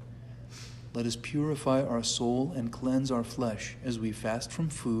combat. Let us purify our soul and cleanse our flesh. As we fast from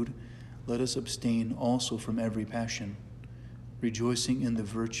food, let us abstain also from every passion, rejoicing in the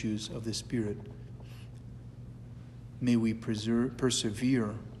virtues of the Spirit. May we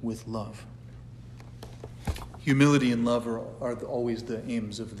persevere with love. Humility and love are always the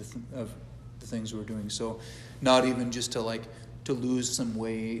aims of the things we're doing. So not even just to lose some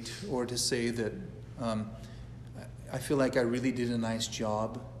weight or to say that I feel like I really did a nice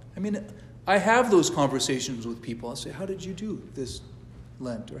job. I mean, I have those conversations with people. I'll say, how did you do this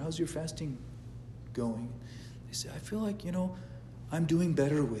Lent? Or how's your fasting going? They say, I feel like, I'm doing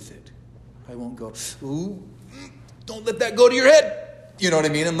better with it. I won't go, ooh, don't let that go to your head. You know what I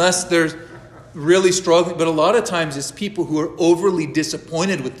mean? Unless there's really struggling. But a lot of times it's people who are overly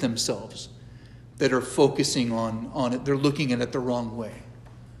disappointed with themselves that are focusing on it. They're looking at it the wrong way.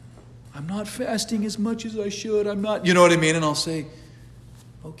 I'm not fasting as much as I should. I'm not, you know what I mean? And I'll say,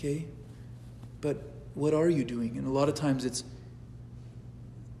 okay, but what are you doing? And a lot of times it's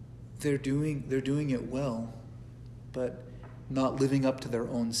they're doing it well, but not living up to their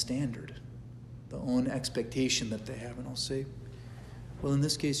own standard, the own expectation that they have. And I'll say, well, in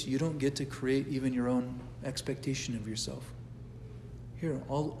this case, you don't get to create even your own expectation of yourself. Here,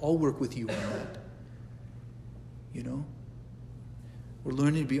 I'll work with you on that. We're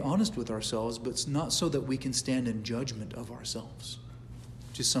learning to be honest with ourselves, but it's not so that we can stand in judgment of ourselves,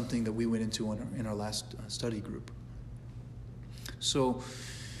 which is something that we went into in our last study group. So,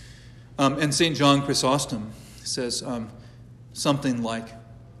 and St. John Chrysostom says something like,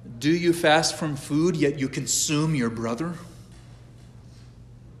 do you fast from food, yet you consume your brother?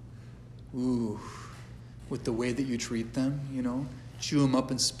 Ooh, with the way that you treat them, chew them up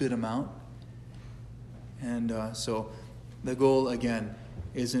and spit them out. And so the goal, again,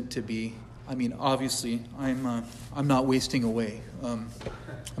 isn't to be, obviously, I'm not wasting away. I'm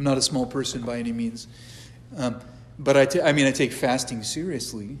not a small person by any means. But I take fasting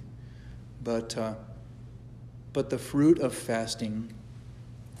seriously. But the fruit of fasting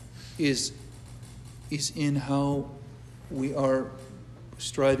is in how we are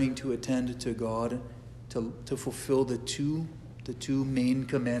striving to attend to God, to fulfill the two main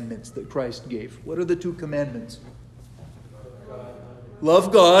commandments that Christ gave. What are the two commandments?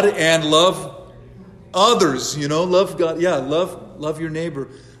 Love God and love others. Love God. Yeah, love your neighbor.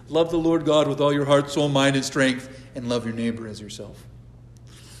 Love the Lord God with all your heart, soul, mind, and strength, and love your neighbor as yourself.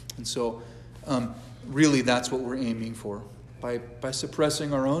 And so, really, that's what we're aiming for. By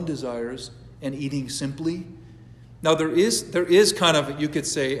suppressing our own desires and eating simply. Now, there is kind of, you could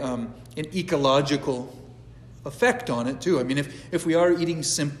say, an ecological effect on it too. If we are eating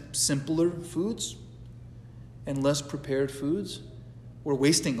simpler foods and less prepared foods, we're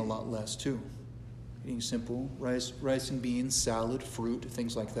wasting a lot less too. Eating simple rice and beans, salad, fruit,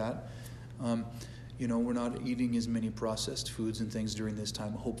 things like that. We're not eating as many processed foods and things during this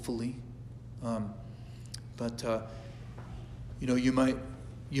time, hopefully. But you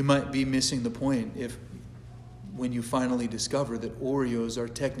might be missing the point when you finally discover that Oreos are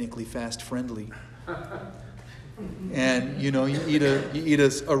technically fast friendly. And you eat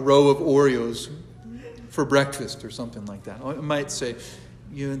a row of Oreos for breakfast or something like that. I might say,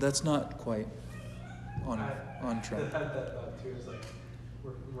 that's not quite on track. I had that thought too. It's like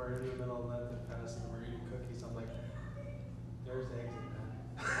we're in the middle of Lenten fast and we're eating cookies. I'm like, there's eggs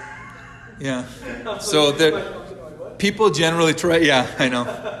in that. Yeah. So people generally try. Yeah, I know.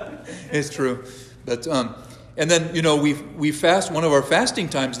 It's true. But and then we fast. One of our fasting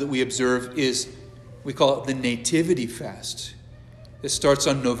times that we observe is we call it the Nativity fast. It starts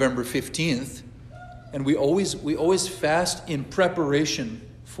on November 15th, and we always fast in preparation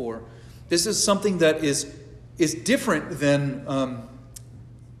for. This is something that is different than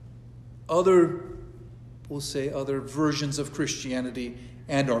other versions of Christianity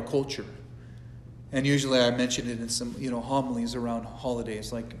and our culture. And usually I mention it in some homilies around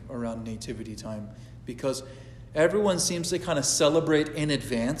holidays, like around Nativity time, because everyone seems to kind of celebrate in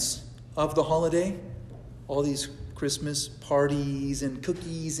advance of the holiday. All these Christmas parties and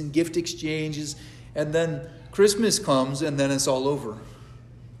cookies and gift exchanges, and then Christmas comes and then it's all over.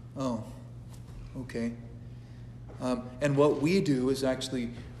 Oh, okay. And what we do is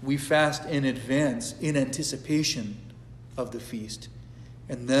actually we fast in advance in anticipation of the feast.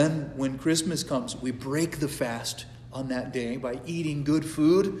 And then when Christmas comes, we break the fast on that day by eating good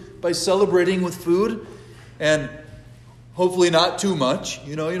food, by celebrating with food, and hopefully not too much.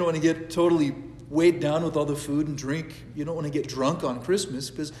 You don't want to get totally weighed down with all the food and drink. You don't want to get drunk on Christmas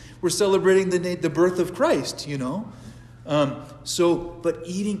because we're celebrating the birth of Christ,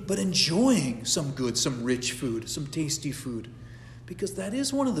 but enjoying some rich food, some tasty food, because that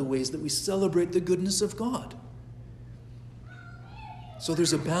is one of the ways that we celebrate the goodness of God. So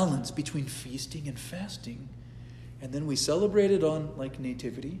there's a balance between feasting and fasting, and then we celebrate it on like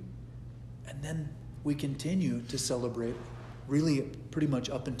Nativity, and then we continue to celebrate really pretty much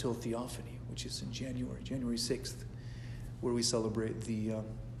up until Theophany, which is in January 6th, where we celebrate the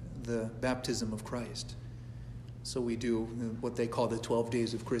baptism of Christ. So we do what they call the 12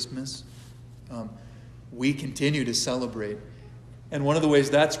 days of Christmas. We continue to celebrate. And one of the ways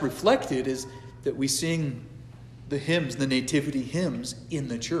that's reflected is that we sing the hymns, the nativity hymns, in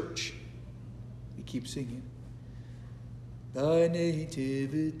the church. We keep singing. Thy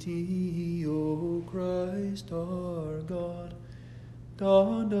nativity, O Christ our God,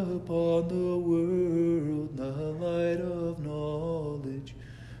 dawned upon the world the light of knowledge.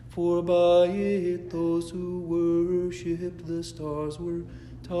 For by it those who worshipped the stars were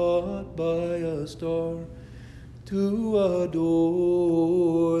taught by a star to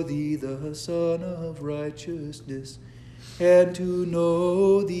adore thee, the Son of righteousness, and to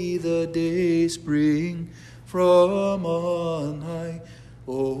know thee the day spring from on high.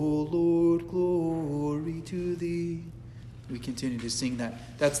 O Lord, glory to thee. We continue to sing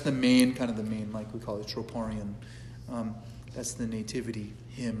that. That's the main, like we call it, troparion. That's the nativity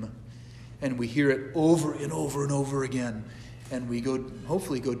hymn. And we hear it over and over and over again. And we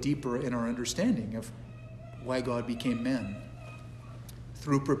hopefully go deeper in our understanding of why God became man.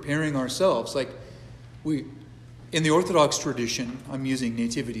 Through preparing ourselves. Like in the Orthodox tradition, I'm using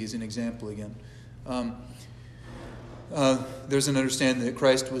nativity as an example again. There's an understanding that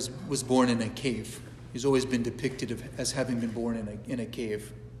Christ was born in a cave. He's always been depicted as having been born in a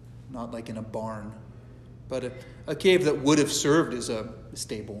cave, not like in a barn, but a cave that would have served as a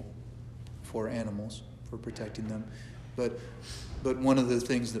stable for animals, for protecting them. But one of the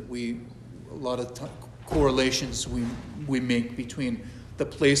things that a lot of correlations we make between the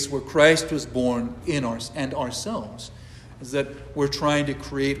place where Christ was born and ourselves is that we're trying to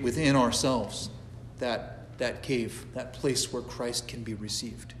create within ourselves that cave, that place where Christ can be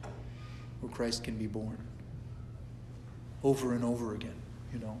received, where Christ can be born. Over and over again,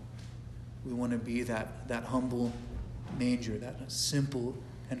 We want to be that humble manger, that simple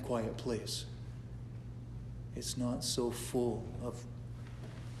and quiet place. It's not so full of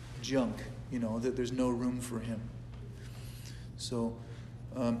junk, that there's no room for him. So,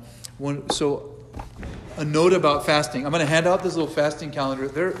 a note about fasting. I'm going to hand out this little fasting calendar.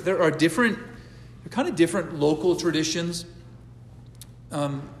 There are kind of different local traditions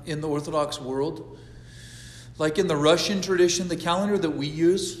in the Orthodox world. Like in the Russian tradition, the calendar that we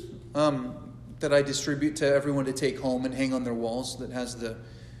use, that I distribute to everyone to take home and hang on their walls, that has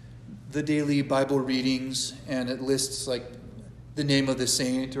the daily Bible readings, and it lists like the name of the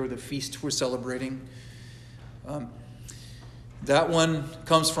saint or the feast we're celebrating. That one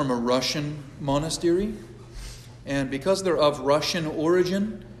comes from a Russian monastery, and because they're of Russian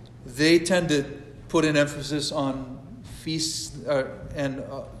origin, they tend to put an emphasis on feasts and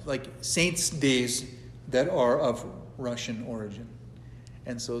like saints' days that are of Russian origin.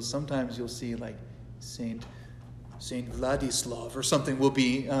 And so sometimes you'll see like Saint Vladislav or something will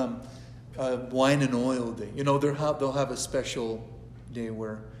be wine and oil day. They'll have a special day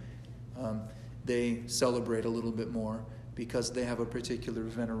where they celebrate a little bit more because they have a particular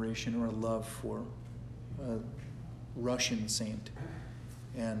veneration or a love for a Russian saint.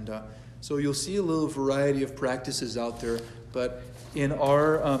 And so you'll see a little variety of practices out there, but in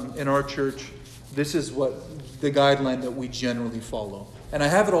our church, this is what the guideline that we generally follow. And I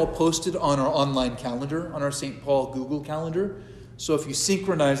have it all posted on our online calendar, on our St. Paul Google Calendar. So if you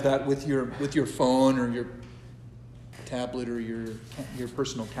synchronize that with your phone or your tablet or your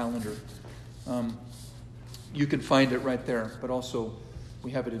personal calendar, you can find it right there. But also,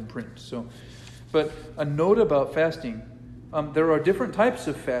 we have it in print. So, but a note about fasting: there are different types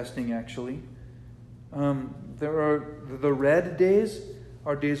of fasting. Actually, there are the red days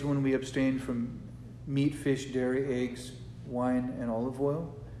are days when we abstain from meat, fish, dairy, eggs, wine, and olive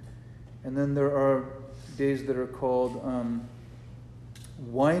oil. And then there are days that are called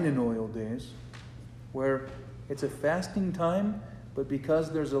wine and oil days, where it's a fasting time, but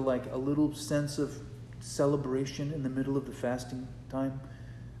because there's a little sense of celebration in the middle of the fasting time,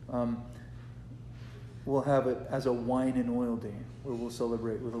 we'll have it as a wine and oil day, where we'll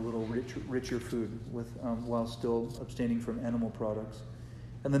celebrate with a little richer food, while still abstaining from animal products.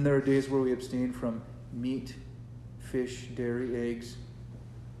 And then there are days where we abstain from meat, fish, dairy, eggs.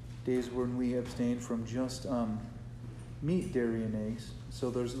 Days when we abstain from just meat, dairy, and eggs. So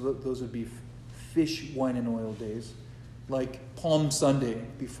those would be fish, wine, and oil days, like Palm Sunday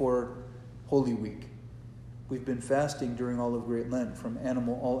before Holy Week. We've been fasting during all of Great Lent from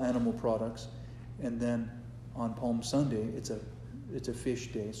all animal products, and then on Palm Sunday it's a fish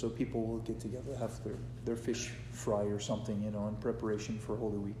day. So people will get together, have their fish fry or something, in preparation for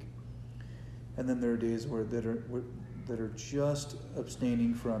Holy Week. And then there are days that are just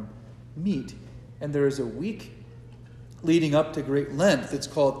abstaining from meat, and there is a week leading up to Great Lent that's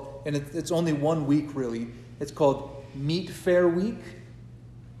called, and it's only 1 week really, it's called Meat Fair Week.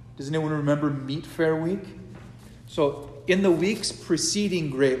 Does anyone remember Meat Fair Week? So in the weeks preceding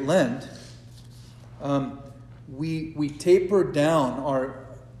Great Lent, we taper down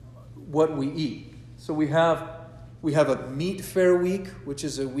what we eat. So we have a Meat Fair Week, which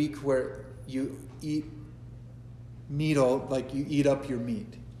is a week where you eat meat you eat up your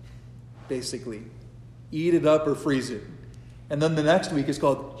meat, basically. Eat it up or freeze it. And then the next week is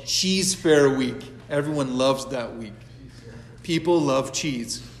called Cheese Fair Week. Everyone loves that week. People love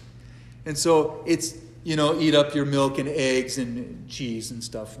cheese. And so it's, eat up your milk and eggs and cheese and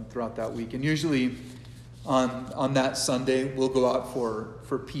stuff throughout that week. And usually on that Sunday, we'll go out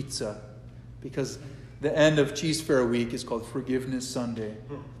for pizza, because the end of Cheese Fair Week is called Forgiveness Sunday.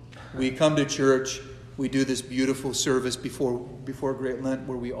 We come to church, we do this beautiful service before Great Lent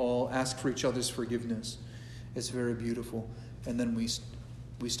where we all ask for each other's forgiveness. It's very beautiful. And then we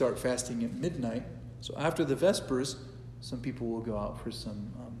start fasting at midnight. So after the Vespers, some people will go out for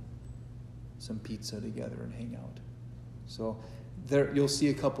some pizza together and hang out. So there you'll see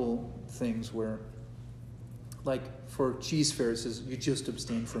a couple things where, like for Cheese Fair, it says you just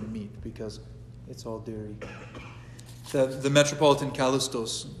abstain from meat because it's all dairy. The Metropolitan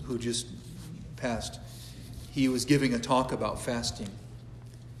Callistos, who just passed, he was giving a talk about fasting.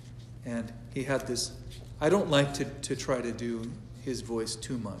 And he had this, I don't like to try to do his voice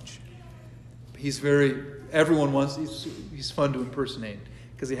too much. He's fun to impersonate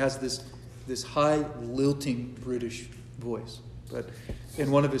because he has this high, lilting British voice. But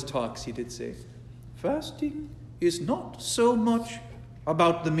in one of his talks, he did say, fasting is not so much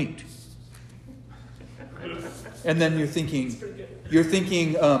about the meat. And then you're thinking,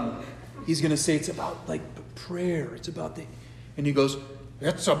 he's going to say it's about prayer. It's about and he goes,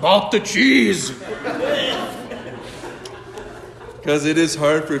 it's about the cheese. Because it is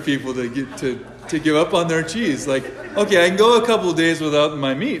hard for people to get to give up on their cheese. Okay, I can go a couple of days without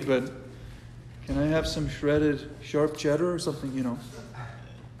my meat, but can I have some shredded sharp cheddar or something? It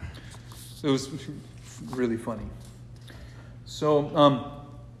was really funny. So,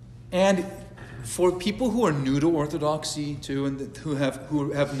 and for people who are new to Orthodoxy too, and who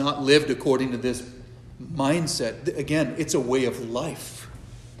have not lived according to this mindset, again, it's a way of life.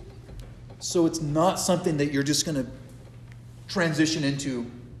 So it's not something that you're just going to transition into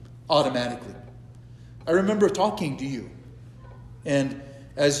automatically. I remember talking to you, and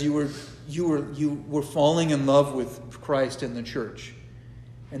as you were falling in love with Christ and the church,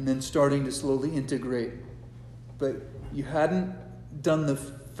 and then starting to slowly integrate, but you hadn't done the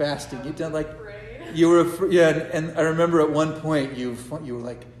fasting. You'd done you were afraid, and I remember at one point you were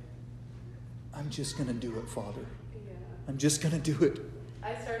like, I'm just going to do it, Father. Yeah. I'm just going to do it.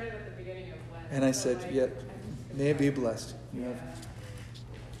 I started at the beginning of Lent. And I said, may it be blessed. Yeah.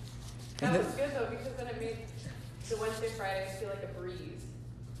 And that was good though, because then it made the Wednesday, Friday, I feel like a breeze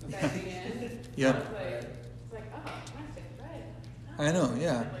bending in. Yeah. It's like, oh, Wednesday, Friday. I know,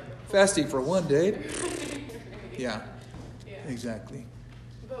 yeah. Fasting for one day. Yeah, Yeah. exactly.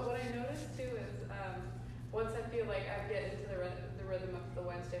 But what I noticed too is once I feel like I get into the rhythm of the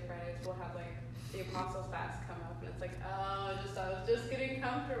Wednesday, Fridays, we'll have like the Apostles' Fast come up, and it's like, oh, I was just getting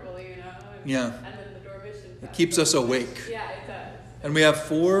comfortable, you know. And, Yeah. And then the Dormition Fast. It keeps us awake. Yeah, it does. And we have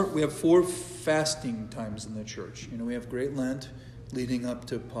four fasting times in the church. You know, we have Great Lent leading up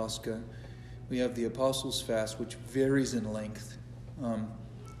to Pascha. We have the Apostles' Fast, which varies in length.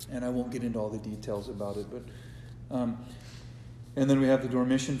 And I won't get into all the details about it, but and then we have the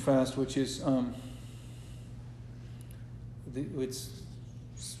Dormition Fast, which is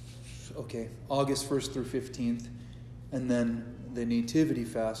August 1st through 15th, and then the Nativity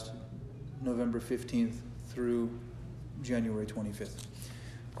Fast, November 15th through January 25th.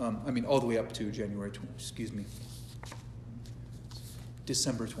 All the way up to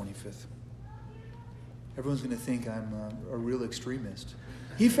December 25th. Everyone's going to think I'm a real extremist.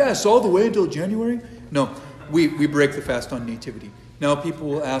 He fasts all the way until January? No, we break the fast on Nativity. Now people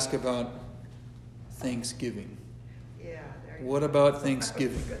will ask about Thanksgiving. Yeah. What about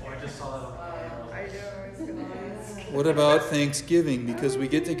Thanksgiving? Oh, I just saw that on I know, I was going to ask. What about Thanksgiving? Because we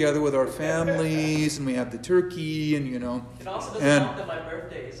get together with our families and we have the turkey and, you know. It also doesn't help that my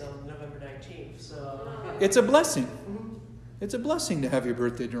birthday is on November 19th, so... It's a blessing. It's a blessing to have your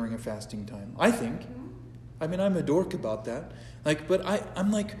birthday during a fasting time, I think. I'm a dork about that. But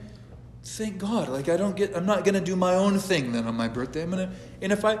I'm like, thank God. I'm not gonna do my own thing then on my birthday.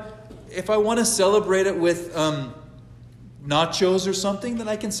 And if I want to celebrate it with nachos or something, then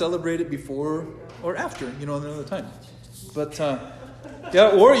I can celebrate it before or after, you know, another time. But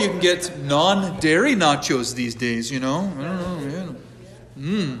or you can get non-dairy nachos these days, you know. I don't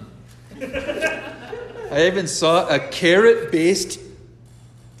know. I even saw a carrot-based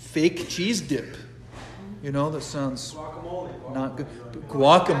fake cheese dip. You know, that sounds not good. But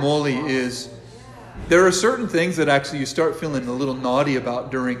guacamole is... There are certain things that actually you start feeling a little naughty about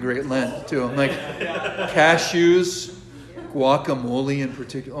during Great Lent, too. Like cashews, guacamole in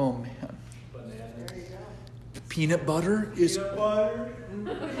particular. Oh, man. Peanut butter is...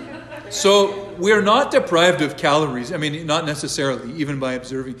 So we're not deprived of calories. Not necessarily, even by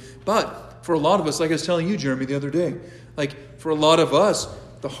observing. But for a lot of us, like I was telling you, Jeremy, the other day, for a lot of us,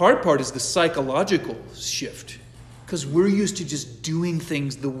 the hard part is the psychological shift. Because we're used to just doing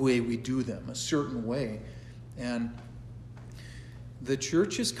things the way we do them, a certain way. And the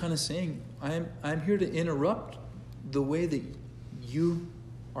church is kind of saying, I'm here to interrupt the way that you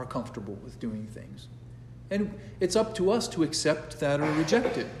are comfortable with doing things. And it's up to us to accept that or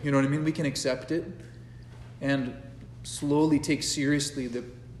reject it. You know what I mean? We can accept it and slowly take seriously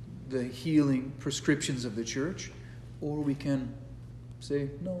the healing prescriptions of the church, or we can say,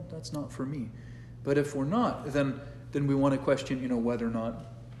 no, that's not for me. But if we're not, then we want to question, whether or not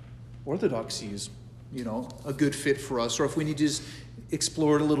orthodoxy is, a good fit for us, or if we need to just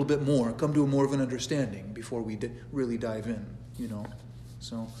explore it a little bit more, come to more of an understanding before we really dive in,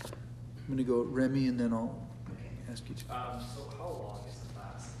 So I'm going to go Remy, and then I'll ask you to. So how long is the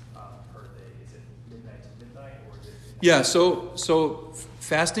fast per day? Is it midnight to midnight, or is it? Yeah, so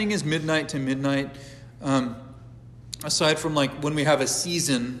fasting is midnight to midnight. Aside from when we have a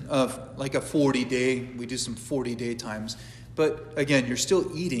season of a 40-day, we do some 40-day times. But again, you're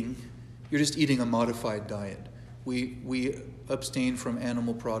still eating. You're just eating a modified diet. We abstain from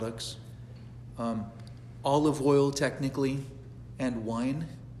animal products, olive oil technically, and wine.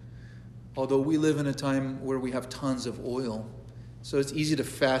 Although we live in a time where we have tons of oil, so it's easy to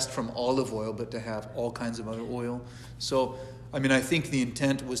fast from olive oil, but to have all kinds of other oil. So, I think the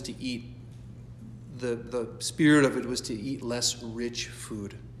intent was to eat. The spirit of it was to eat less rich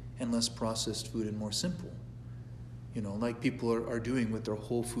food and less processed food and more simple, like people are doing with their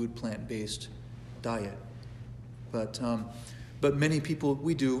whole food plant-based diet. But many people,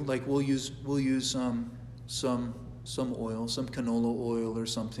 we do, we'll use some oil, some canola oil or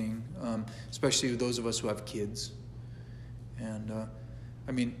something, especially those of us who have kids. And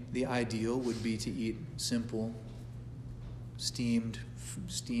the ideal would be to eat simple, steamed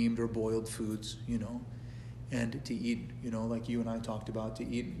or boiled foods, and to eat, like you and I talked about, to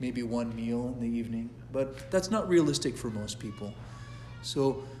eat maybe one meal in the evening. But that's not realistic for most people.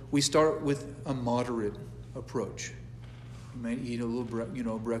 So we start with a moderate approach. You might eat a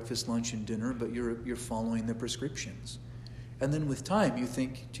little, breakfast, lunch, and dinner, but you're following the prescriptions. And then with time, you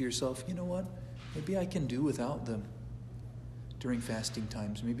think to yourself, you know what? Maybe I can do without them during fasting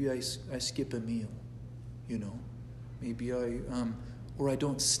times. Maybe I skip a meal, Maybe or I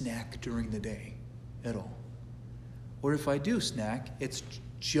don't snack during the day at all. Or if I do snack, it's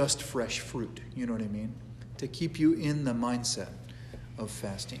just fresh fruit. You know what I mean? To keep you in the mindset of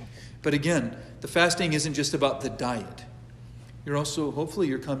fasting. But again, the fasting isn't just about the diet. You're also, hopefully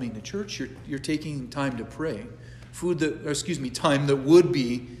you're coming to church, you're taking time to pray. Time that would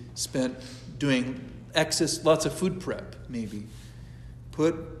be spent doing lots of food prep, maybe.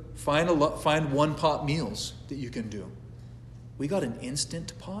 Find one-pot meals that you can do. We got an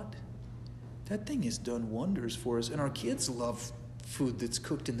Instant Pot. That thing has done wonders for us. And our kids love food that's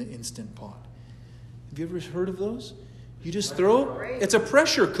cooked in the Instant Pot. Have you ever heard of those? You just it's a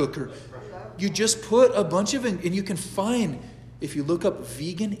pressure cooker. You just put a bunch of it, and you can find, if you look up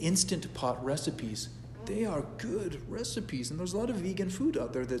vegan Instant Pot recipes, they are good recipes. And there's a lot of vegan food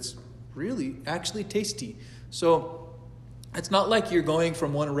out there that's really actually tasty. So it's not like you're going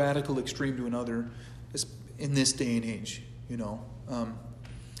from one radical extreme to another in this day and age, you know.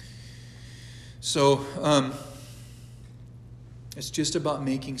 It's just about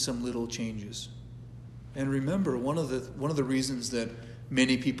making some little changes. And remember, one of the reasons that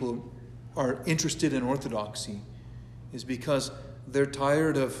many people are interested in orthodoxy is because they're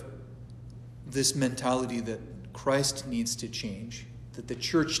tired of this mentality that Christ needs to change, that the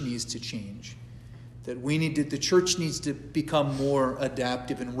church needs to change, that the church needs to become more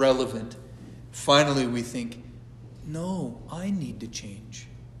adaptive and relevant. Finally, we think, no, I need to change.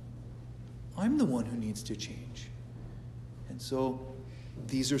 I'm the one who needs to change. And so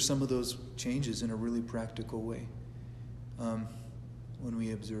these are some of those changes in a really practical way when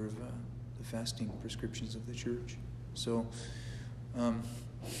we observe the fasting prescriptions of the church. So, and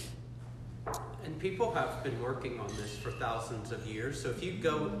people have been working on this for thousands of years. So if you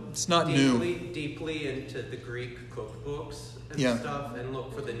go it's not deeply into the Greek cookbooks and stuff and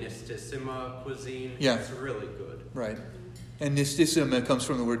look for the Nistissima cuisine, it's really good. Right. And Nistissima comes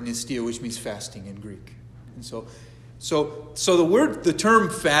from the word nistia, which means fasting in Greek. And so the term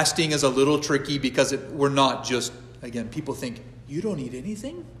fasting is a little tricky because we're not just, again, people think, you don't eat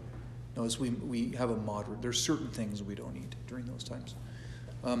anything? No, we have a moderate. There's certain things we don't eat during those times.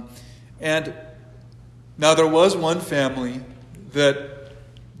 And now there was one family that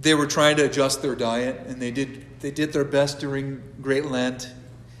they were trying to adjust their diet, and they did their best during Great Lent,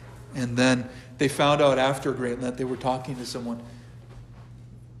 and then they found out after Great Lent, they were talking to someone,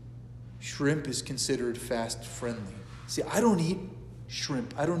 shrimp is considered fast friendly. See, I don't eat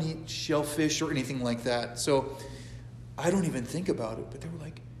shrimp. I don't eat shellfish or anything like that. So I don't even think about it. But they were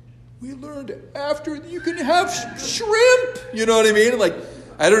like, we learned after you can have shrimp. You know what I mean? Like,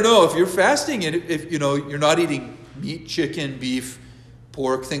 I don't know, if you're fasting and if you know you're not eating meat, chicken, beef,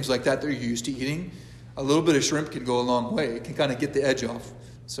 pork, things like that you're used to eating, a little bit of shrimp can go a long way. It can kind of get the edge off.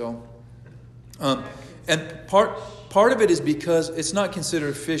 So, and part of it is because it's not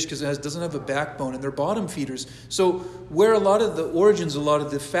considered fish because it doesn't have a backbone and they're bottom feeders. So where a lot of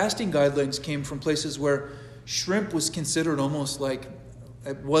the fasting guidelines came from places where shrimp was considered almost like,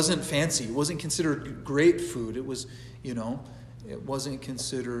 it wasn't fancy. It wasn't considered great food. It was, it wasn't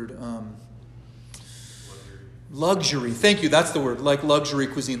considered luxury. Thank you. That's the word. Like luxury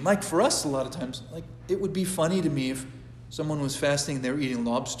cuisine. Like for us, a lot of times, like it would be funny to me if someone was fasting and they were eating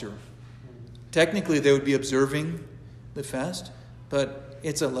lobster. Technically, they would be observing the fast, but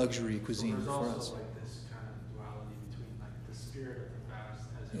it's a luxury cuisine for us. There's also like this kind of duality between like the spirit of the fast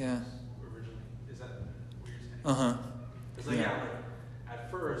as it was originally. Is that what you're saying? Uh-huh. It's like, like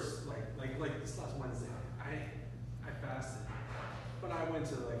at first, like this last Wednesday, I fasted, but I went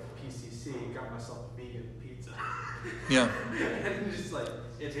to like PCC and got myself a vegan pizza. Yeah. And it's just like,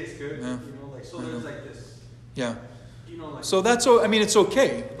 it tastes good, like, so there's like this. Yeah. Like. So it's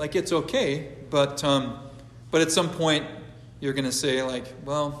okay. Like, it's okay, but at some point, you're going to say, like,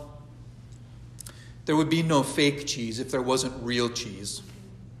 well, there would be no fake cheese if there wasn't real cheese.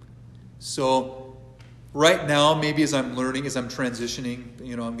 So right now, maybe as I'm transitioning,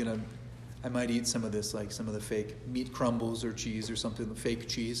 I might eat some of this, like some of the fake meat crumbles or cheese or something, the fake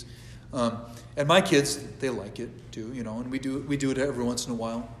cheese. And my kids, they like it too, and we do it every once in a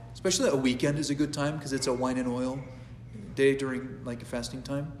while. Especially a weekend is a good time because it's a wine and oil day during like a fasting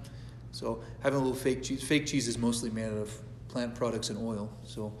time. So having a little fake cheese is mostly made out of plant products and oil.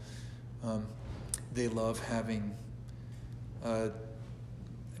 So they love having, have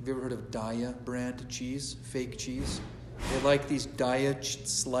you ever heard of Daya brand cheese, fake cheese? They like these Daya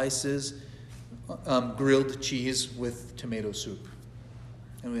slices, grilled cheese with tomato soup.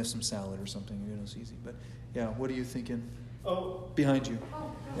 And we have some salad or something, it's easy. But yeah, what are you thinking? Oh. Behind you.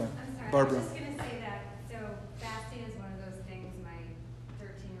 Oh, yeah. I'm sorry. Barbara. I was just going to say that, so fasting is one of those things my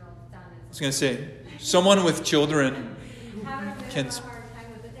 13-year-old son is... I was going to say, someone with children having a bit can... of a hard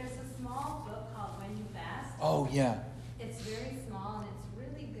time with it. There's a small book called When You Fast. Oh, yeah.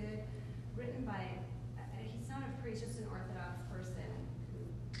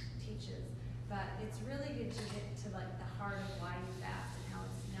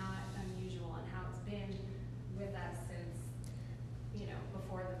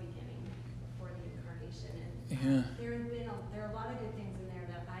 foundation, and Yeah. there are a lot of good things in there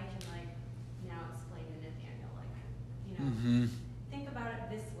that I can like now explain to Nathaniel, like, you know, think about it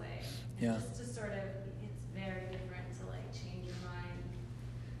this way, and Yeah. just to sort of, it's very different to like change your mind.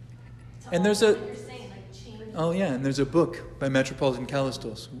 To And there's also, a- like you're saying, like change. Oh yeah, and there's a book by Metropolitan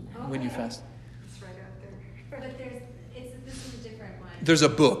Callistos, When You Okay. Fast. It's right out there. But this is a different one. There's a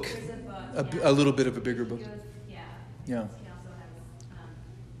book, There's a book. a little bit of a bigger book. He goes, yeah. Yeah. He also has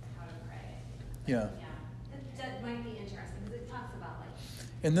how to pray. Yeah. Yeah. That might be interesting because it talks about like.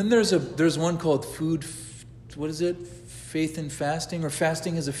 And then there's one called what is it? Faith and Fasting, or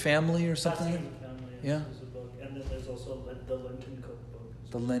Fasting as a Family, or something. Fasting in the Family Yeah. is a book. And then there's also the Lenten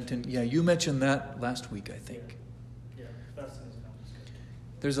cookbook. The Lenten. Yeah, you mentioned that last week, I think. Yeah, Fasting as a Family is good.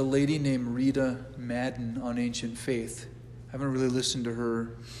 There's a lady named Rita Madden on Ancient Faith. I haven't really listened to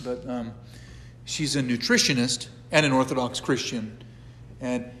her, but she's a nutritionist and an Orthodox Christian.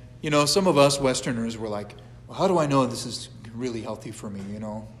 And, you know, some of us Westerners were like, well, how do I know this is really healthy for me, you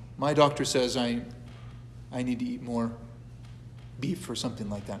know? My doctor says I need to eat more beef or something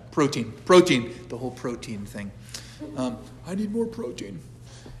like that. Protein, the whole protein thing. I need more protein.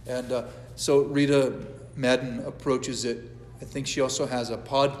 And so Rita Madden approaches it. I think she also has a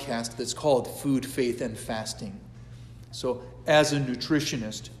podcast that's called Food, Faith, and Fasting. So as a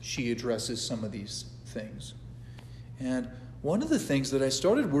nutritionist, she addresses some of these things. And one of the things that I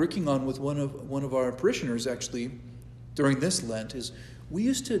started working on with one of our parishioners actually during this Lent is we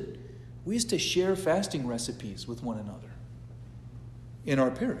used to share fasting recipes with one another in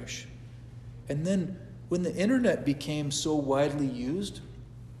our parish. And then when the internet became so widely used,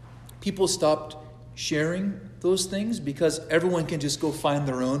 people stopped sharing those things because everyone can just go find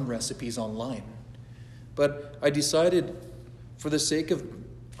their own recipes online. But I decided, for the sake of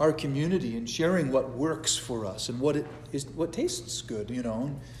our community and sharing what works for us and what tastes good, you know,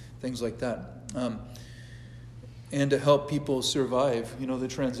 and things like that, and to help people survive, you know, the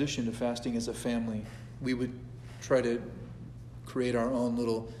transition to fasting as a family, we would try to create our own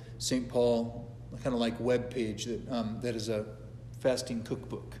little St. Paul kind of like web page that is a fasting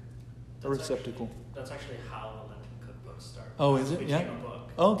cookbook, a receptacle. That's actually how the Lenten cookbook started. Oh, is it? Became Yeah. a book.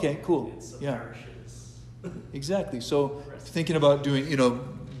 Okay, cool. It's a Yeah. parish's. Exactly. So thinking about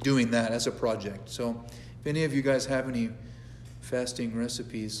doing that as a project. So if any of you guys have any fasting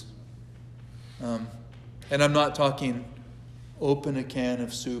recipes, and I'm not talking open a can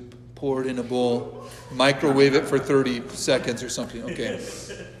of soup, pour it in a bowl, microwave it for 30 seconds or something. Okay.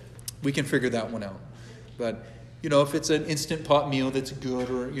 We can figure that one out. But, you know, if it's an instant pot meal that's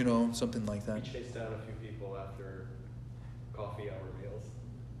good or, you know, something like We that. chased down a few people after coffee hour meals.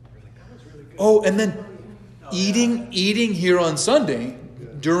 We're like, that was really good. Oh, and then eating here on Sunday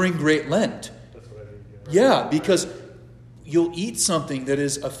during Great Lent. That's what I mean. Yeah, because you'll eat something that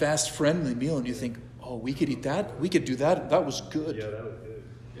is a fast-friendly meal and you think, oh, we could eat that? We could do that? That was good. Yeah, that was good.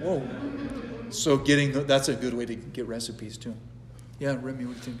 Whoa. So that's a good way to get recipes too. Yeah, Remy,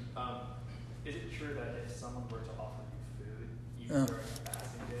 what do you think? Is it true that if someone were to offer you food, even during a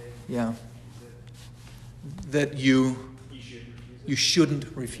fasting day, Yeah. that That you you should refuse it? shouldn't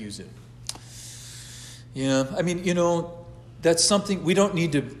refuse it. Yeah, I mean, you know, that's something we don't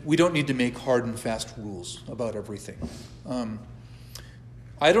need to make hard and fast rules about everything.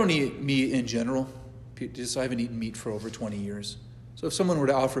 I don't eat meat in general. I haven't eaten meat for over 20 years. So if someone were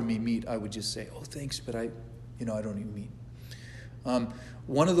to offer me meat, I would just say, "Oh, thanks, but I don't eat meat."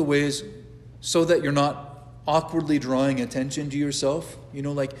 One of the ways, so that you're not awkwardly drawing attention to yourself, you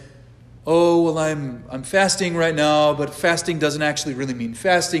know, like, oh, well, I'm fasting right now, but fasting doesn't actually really mean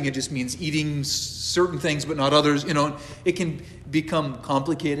fasting. It just means eating certain things but not others. You know, it can become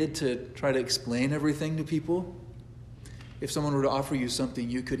complicated to try to explain everything to people. If someone were to offer you something,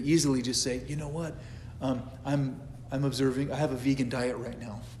 you could easily just say, you know what, I'm observing, I have a vegan diet right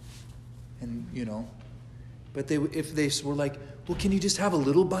now. And, you know, but if they were like, well, can you just have a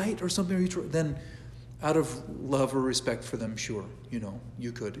little bite or something? Then out of love or respect for them, sure, you know,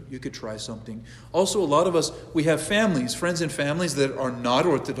 you could try something. Also, a lot of us, we have families, friends and families that are not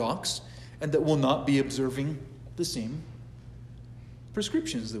Orthodox and that will not be observing the same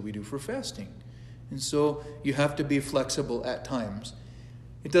prescriptions that we do for fasting. And so you have to be flexible at times.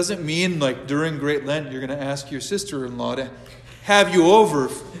 It doesn't mean like during Great Lent you're going to ask your sister-in-law to have you over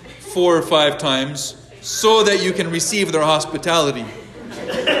 4 or 5 times so that you can receive their hospitality.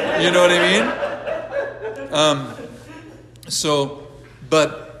 You know what I mean?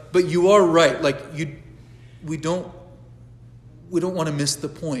 But you are right. Like we don't want to miss the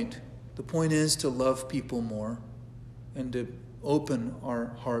point. The point is to love people more and to open our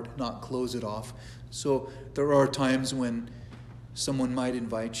heart, not close it off. So there are times when someone might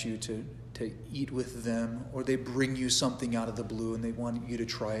invite you to to eat with them, or they bring you something out of the blue and they want you to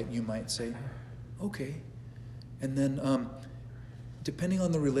try it, you might say, okay. And then depending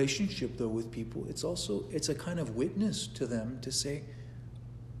on the relationship, though, with people, it's a kind of witness to them to say,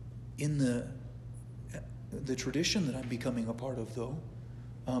 in the tradition that I'm becoming a part of, though,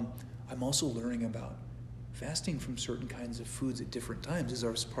 I'm also learning about fasting from certain kinds of foods at different times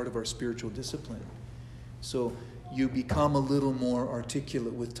as part of our spiritual discipline. So you become a little more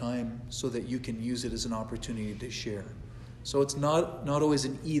articulate with time so that you can use it as an opportunity to share. So it's not always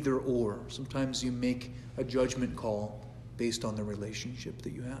an either or. Sometimes you make a judgment call based on the relationship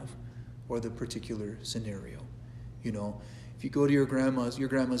that you have or the particular scenario. You know, if you go to your grandma's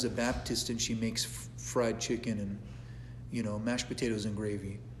a Baptist and she makes fried chicken and, you know, mashed potatoes and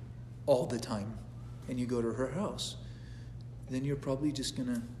gravy all the time, and you go to her house, then you're probably just going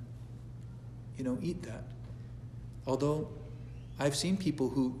to, you know, eat that. Although I've seen people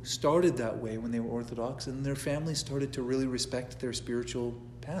who started that way when they were Orthodox and their family started to really respect their spiritual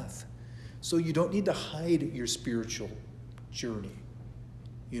path. So you don't need to hide your spiritual journey,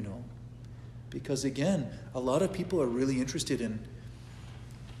 you know. Because again, a lot of people are really interested in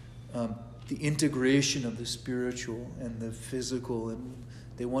the integration of the spiritual and the physical, and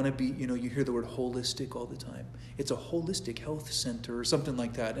they want to be, you know, you hear the word holistic all the time. It's a holistic health center or something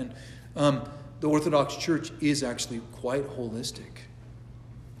like that. And the Orthodox Church is actually quite holistic.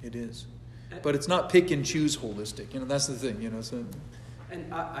 It is. But it's not pick and choose holistic. You know, that's the thing, you know. So.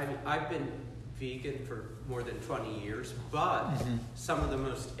 And I've been vegan for more than 20 years, but some of the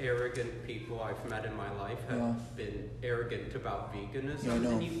most arrogant people I've met in my life have been arrogant about veganism. Yeah, I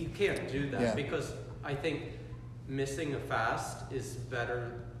know. And you can't do that because I think missing a fast is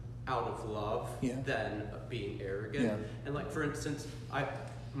better out of love than being arrogant. Yeah. And like, for instance,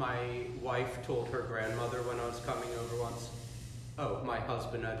 my wife told her grandmother when I was coming over once, oh, my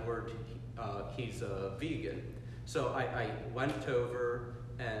husband Edward, he's a vegan. So I went over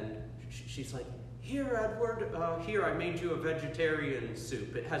and she's like, here, Edward, here, I made you a vegetarian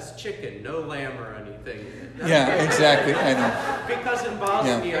soup. It has chicken, no lamb or anything. Yeah, exactly, I know. Because in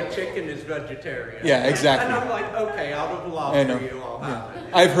Bosnia, chicken is vegetarian. Yeah, exactly. And I'm like, okay, out of love for you, I'll have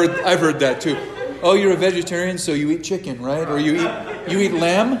it. I've heard that too. Oh, you're a vegetarian, so you eat chicken, right? Or you eat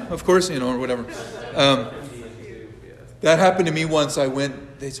lamb, of course, you know, or whatever. That happened to me once. I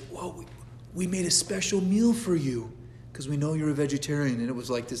went, they said, whoa, we made a special meal for you because we know you're a vegetarian. And it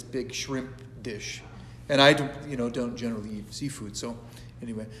was like this big shrimp dish. And I don't generally eat seafood. So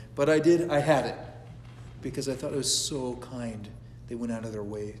anyway, but I had it because I thought it was so kind. They went out of their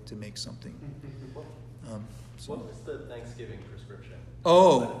way to make something. What was the Thanksgiving prescription?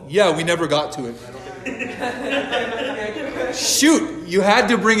 Oh, yeah, we never got to it. Shoot, you had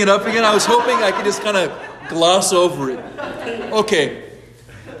to bring it up again. I was hoping I could just kind of gloss over it. Okay,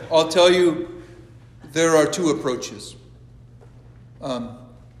 I'll tell you, there are two approaches.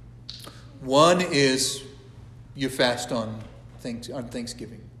 One is you fast on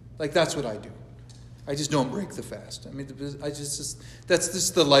Thanksgiving. Like, that's what I do. I just don't break the fast. I mean, that's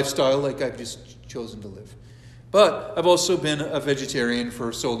just the lifestyle like I've just chosen to live. But I've also been a vegetarian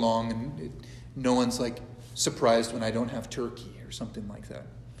for so long, and no one's like surprised when I don't have turkey or something like that.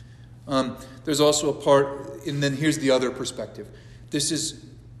 There's also a part, and then here's the other perspective. This is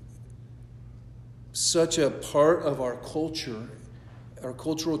such a part of our culture, our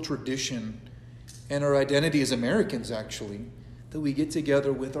cultural tradition, and our identity as Americans, actually, that we get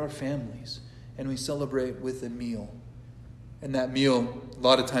together with our families and we celebrate with a meal. And that meal a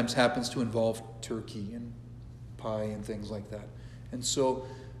lot of times happens to involve turkey and pie and things like that. And so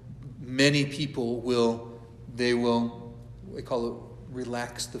many people we call it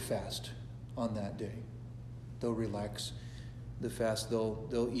relax the fast on that day. They'll relax the fast.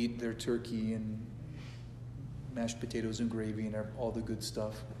 They'll eat their turkey and mashed potatoes and gravy and all the good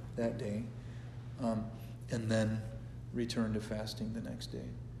stuff that day, and then return to fasting the next day.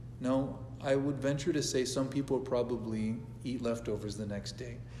 No, I would venture to say some people probably eat leftovers the next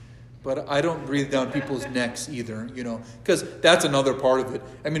day. But I don't breathe down people's necks either, you know, because that's another part of it.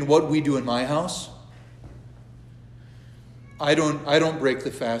 I mean, what we do in my house, I don't break the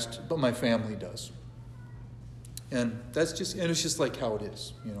fast, but my family does. And it's just like how it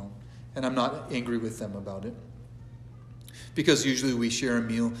is, you know. And I'm not angry with them about it. Because usually we share a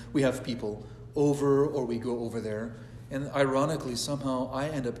meal, we have people over or we go over there, and ironically somehow I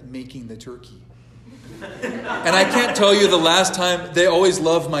end up making the turkey. And I can't tell you the last time. They always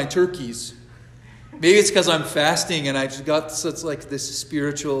love my turkeys. Maybe it's because I'm fasting and I just got such like this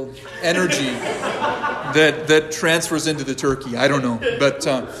spiritual energy that transfers into the turkey. I don't know. But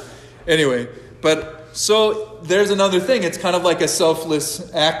anyway, but so there's another thing. It's kind of like a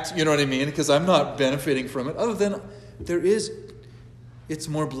selfless act, you know what I mean? Because I'm not benefiting from it. Other than it's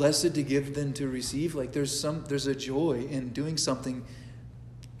more blessed to give than to receive. Like there's a joy in doing something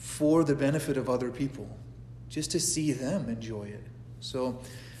for the benefit of other people, just to see them enjoy it. So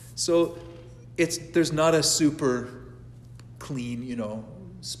there's not a super clean,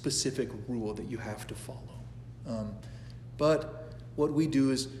 specific rule that you have to follow. But what we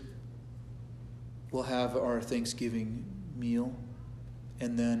do is we'll have our Thanksgiving meal,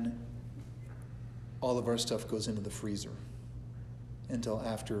 and then all of our stuff goes into the freezer until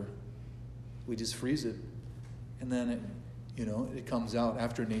after we just freeze it. And then it comes out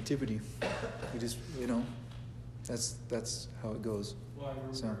after Nativity. We just, that's how it goes. Well, I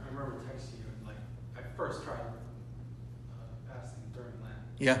remember texting you, like, I first tried fasting during Lent.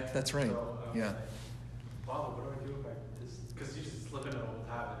 Yeah, that's right. So I was yeah. like, Father, what do I do if I just, because you just slip into an old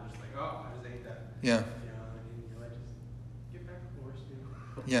habit, and just like, oh, I just ate that. Yeah. And you're like, just get back to course, dude.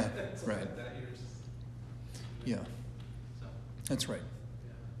 Yeah, Something right. like that, just, Yeah, so, that's right.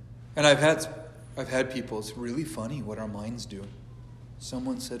 yeah. And I've had people, it's really funny what our minds do.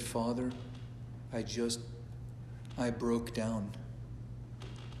 Someone said, Father, I broke down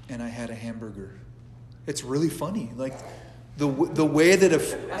and I had a hamburger. It's really funny. Like the way that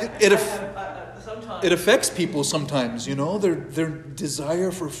it affects people sometimes, their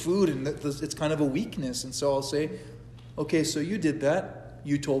desire for food, and it's kind of a weakness. And so I'll say, okay, so you did that.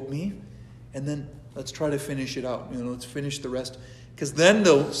 You told me. And then let's try to finish it out. Let's finish the rest. Because then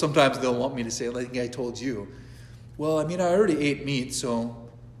sometimes they'll want me to say, like I told you, well, I already ate meat, so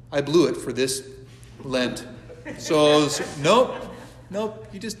I blew it for this Lent. So nope,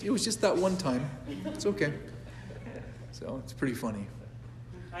 it was just that one time. It's okay. So it's pretty funny.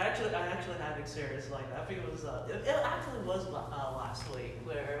 I actually had an experience like that. I think it was actually was last week,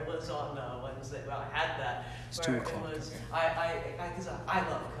 where it was on Wednesday. Well, I had that. It's where 2 o'clock. It was because I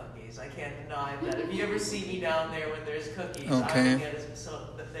love cookies. I can't deny that. If you ever see me down there when there's cookies, Okay. I get it. So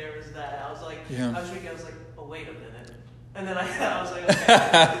there was that. I was like, Yeah. I was like, oh wait a minute, and then I was like,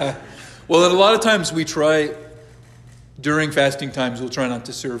 okay. Well, and a lot of times we try, during fasting times, we'll try not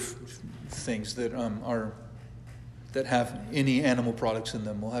to serve things that that have any animal products in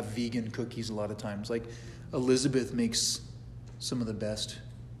them. We'll have vegan cookies a lot of times. Like Elizabeth makes some of the best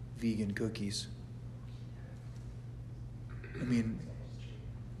vegan cookies.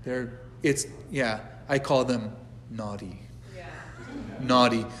 I call them naughty. Yeah.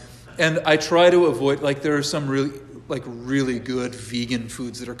 Naughty. And I try to avoid, there are some really good vegan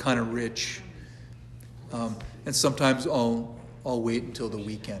foods that are kind of rich. And sometimes I'll wait until the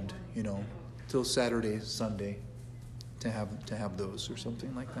weekend, till Saturday, Sunday, to have those or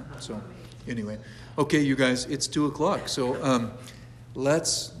something like that. So anyway, okay, you guys, it's 2 o'clock. So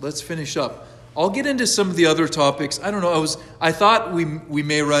let's finish up. I'll get into some of the other topics. I don't know. I thought we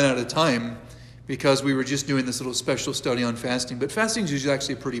may run out of time because we were just doing this little special study on fasting. But fasting is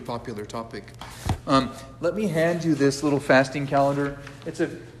actually a pretty popular topic. Let me hand you this little fasting calendar.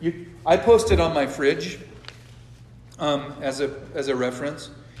 I post it on my fridge as a reference.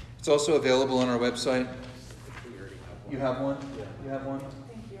 It's also available on our website. You have one? Yeah. You have one?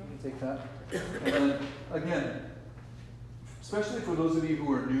 Thank you. You take that. And then, again, especially for those of you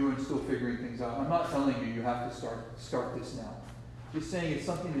who are new and still figuring things out, I'm not telling you have to start this now. Just saying it's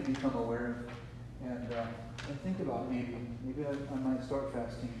something to become aware of and think about maybe I might start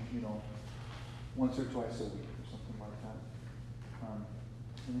fasting, once or twice a week or something like that.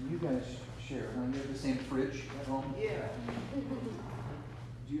 And then you guys share. You have the same fridge at home? Yeah.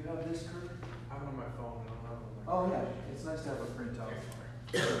 Do you have this, Kurt? I have it on my phone. I don't have it on my Oh yeah, it's nice to have a printout.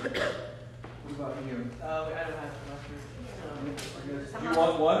 What about you? I don't have enough. Do you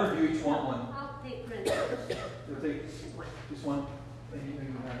want one or do you each want one? I'll take print. You'll take just one? And you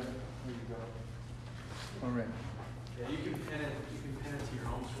have it. There you go. All right. Yeah, you can pin it to your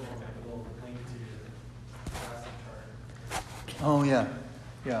home scroll and make a little link to your fasting chart. Oh yeah.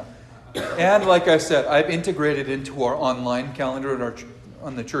 Yeah. And like I said, I've integrated into our online calendar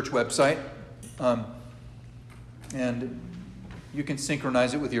on the church website. And you can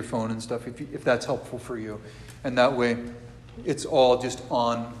synchronize it with your phone and stuff if that's helpful for you. And that way it's all just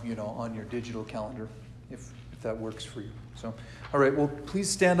on your digital calendar if that works for you. So, all right, well, please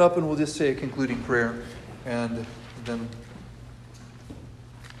stand up and we'll just say a concluding prayer and then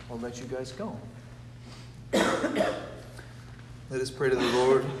I'll let you guys go. Let us pray to the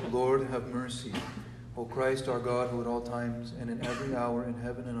Lord. Lord, have mercy. O Christ, our God, who at all times and in every hour in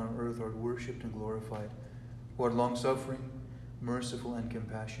heaven and on earth art worshipped and glorified, who art long-suffering, merciful, and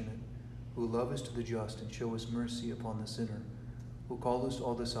compassionate, who lovest the just and showest mercy upon the sinner. who callest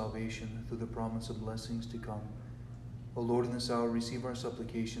all to salvation through the promise of blessings to come. O Lord, in this hour, receive our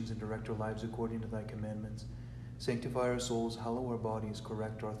supplications and direct our lives according to thy commandments. Sanctify our souls, hallow our bodies,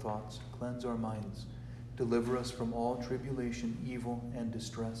 correct our thoughts, cleanse our minds. Deliver us from all tribulation, evil, and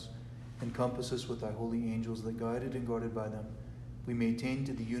distress. Encompass us with thy holy angels, that guided and guarded by them, we may attain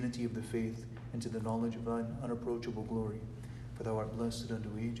to the unity of the faith and to the knowledge of thine unapproachable glory. For thou art blessed unto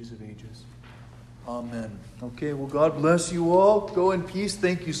ages of ages. Amen. Okay, well, God bless you all. Go in peace.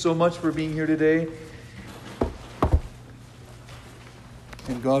 Thank you so much for being here today.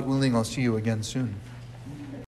 And God willing, I'll see you again soon.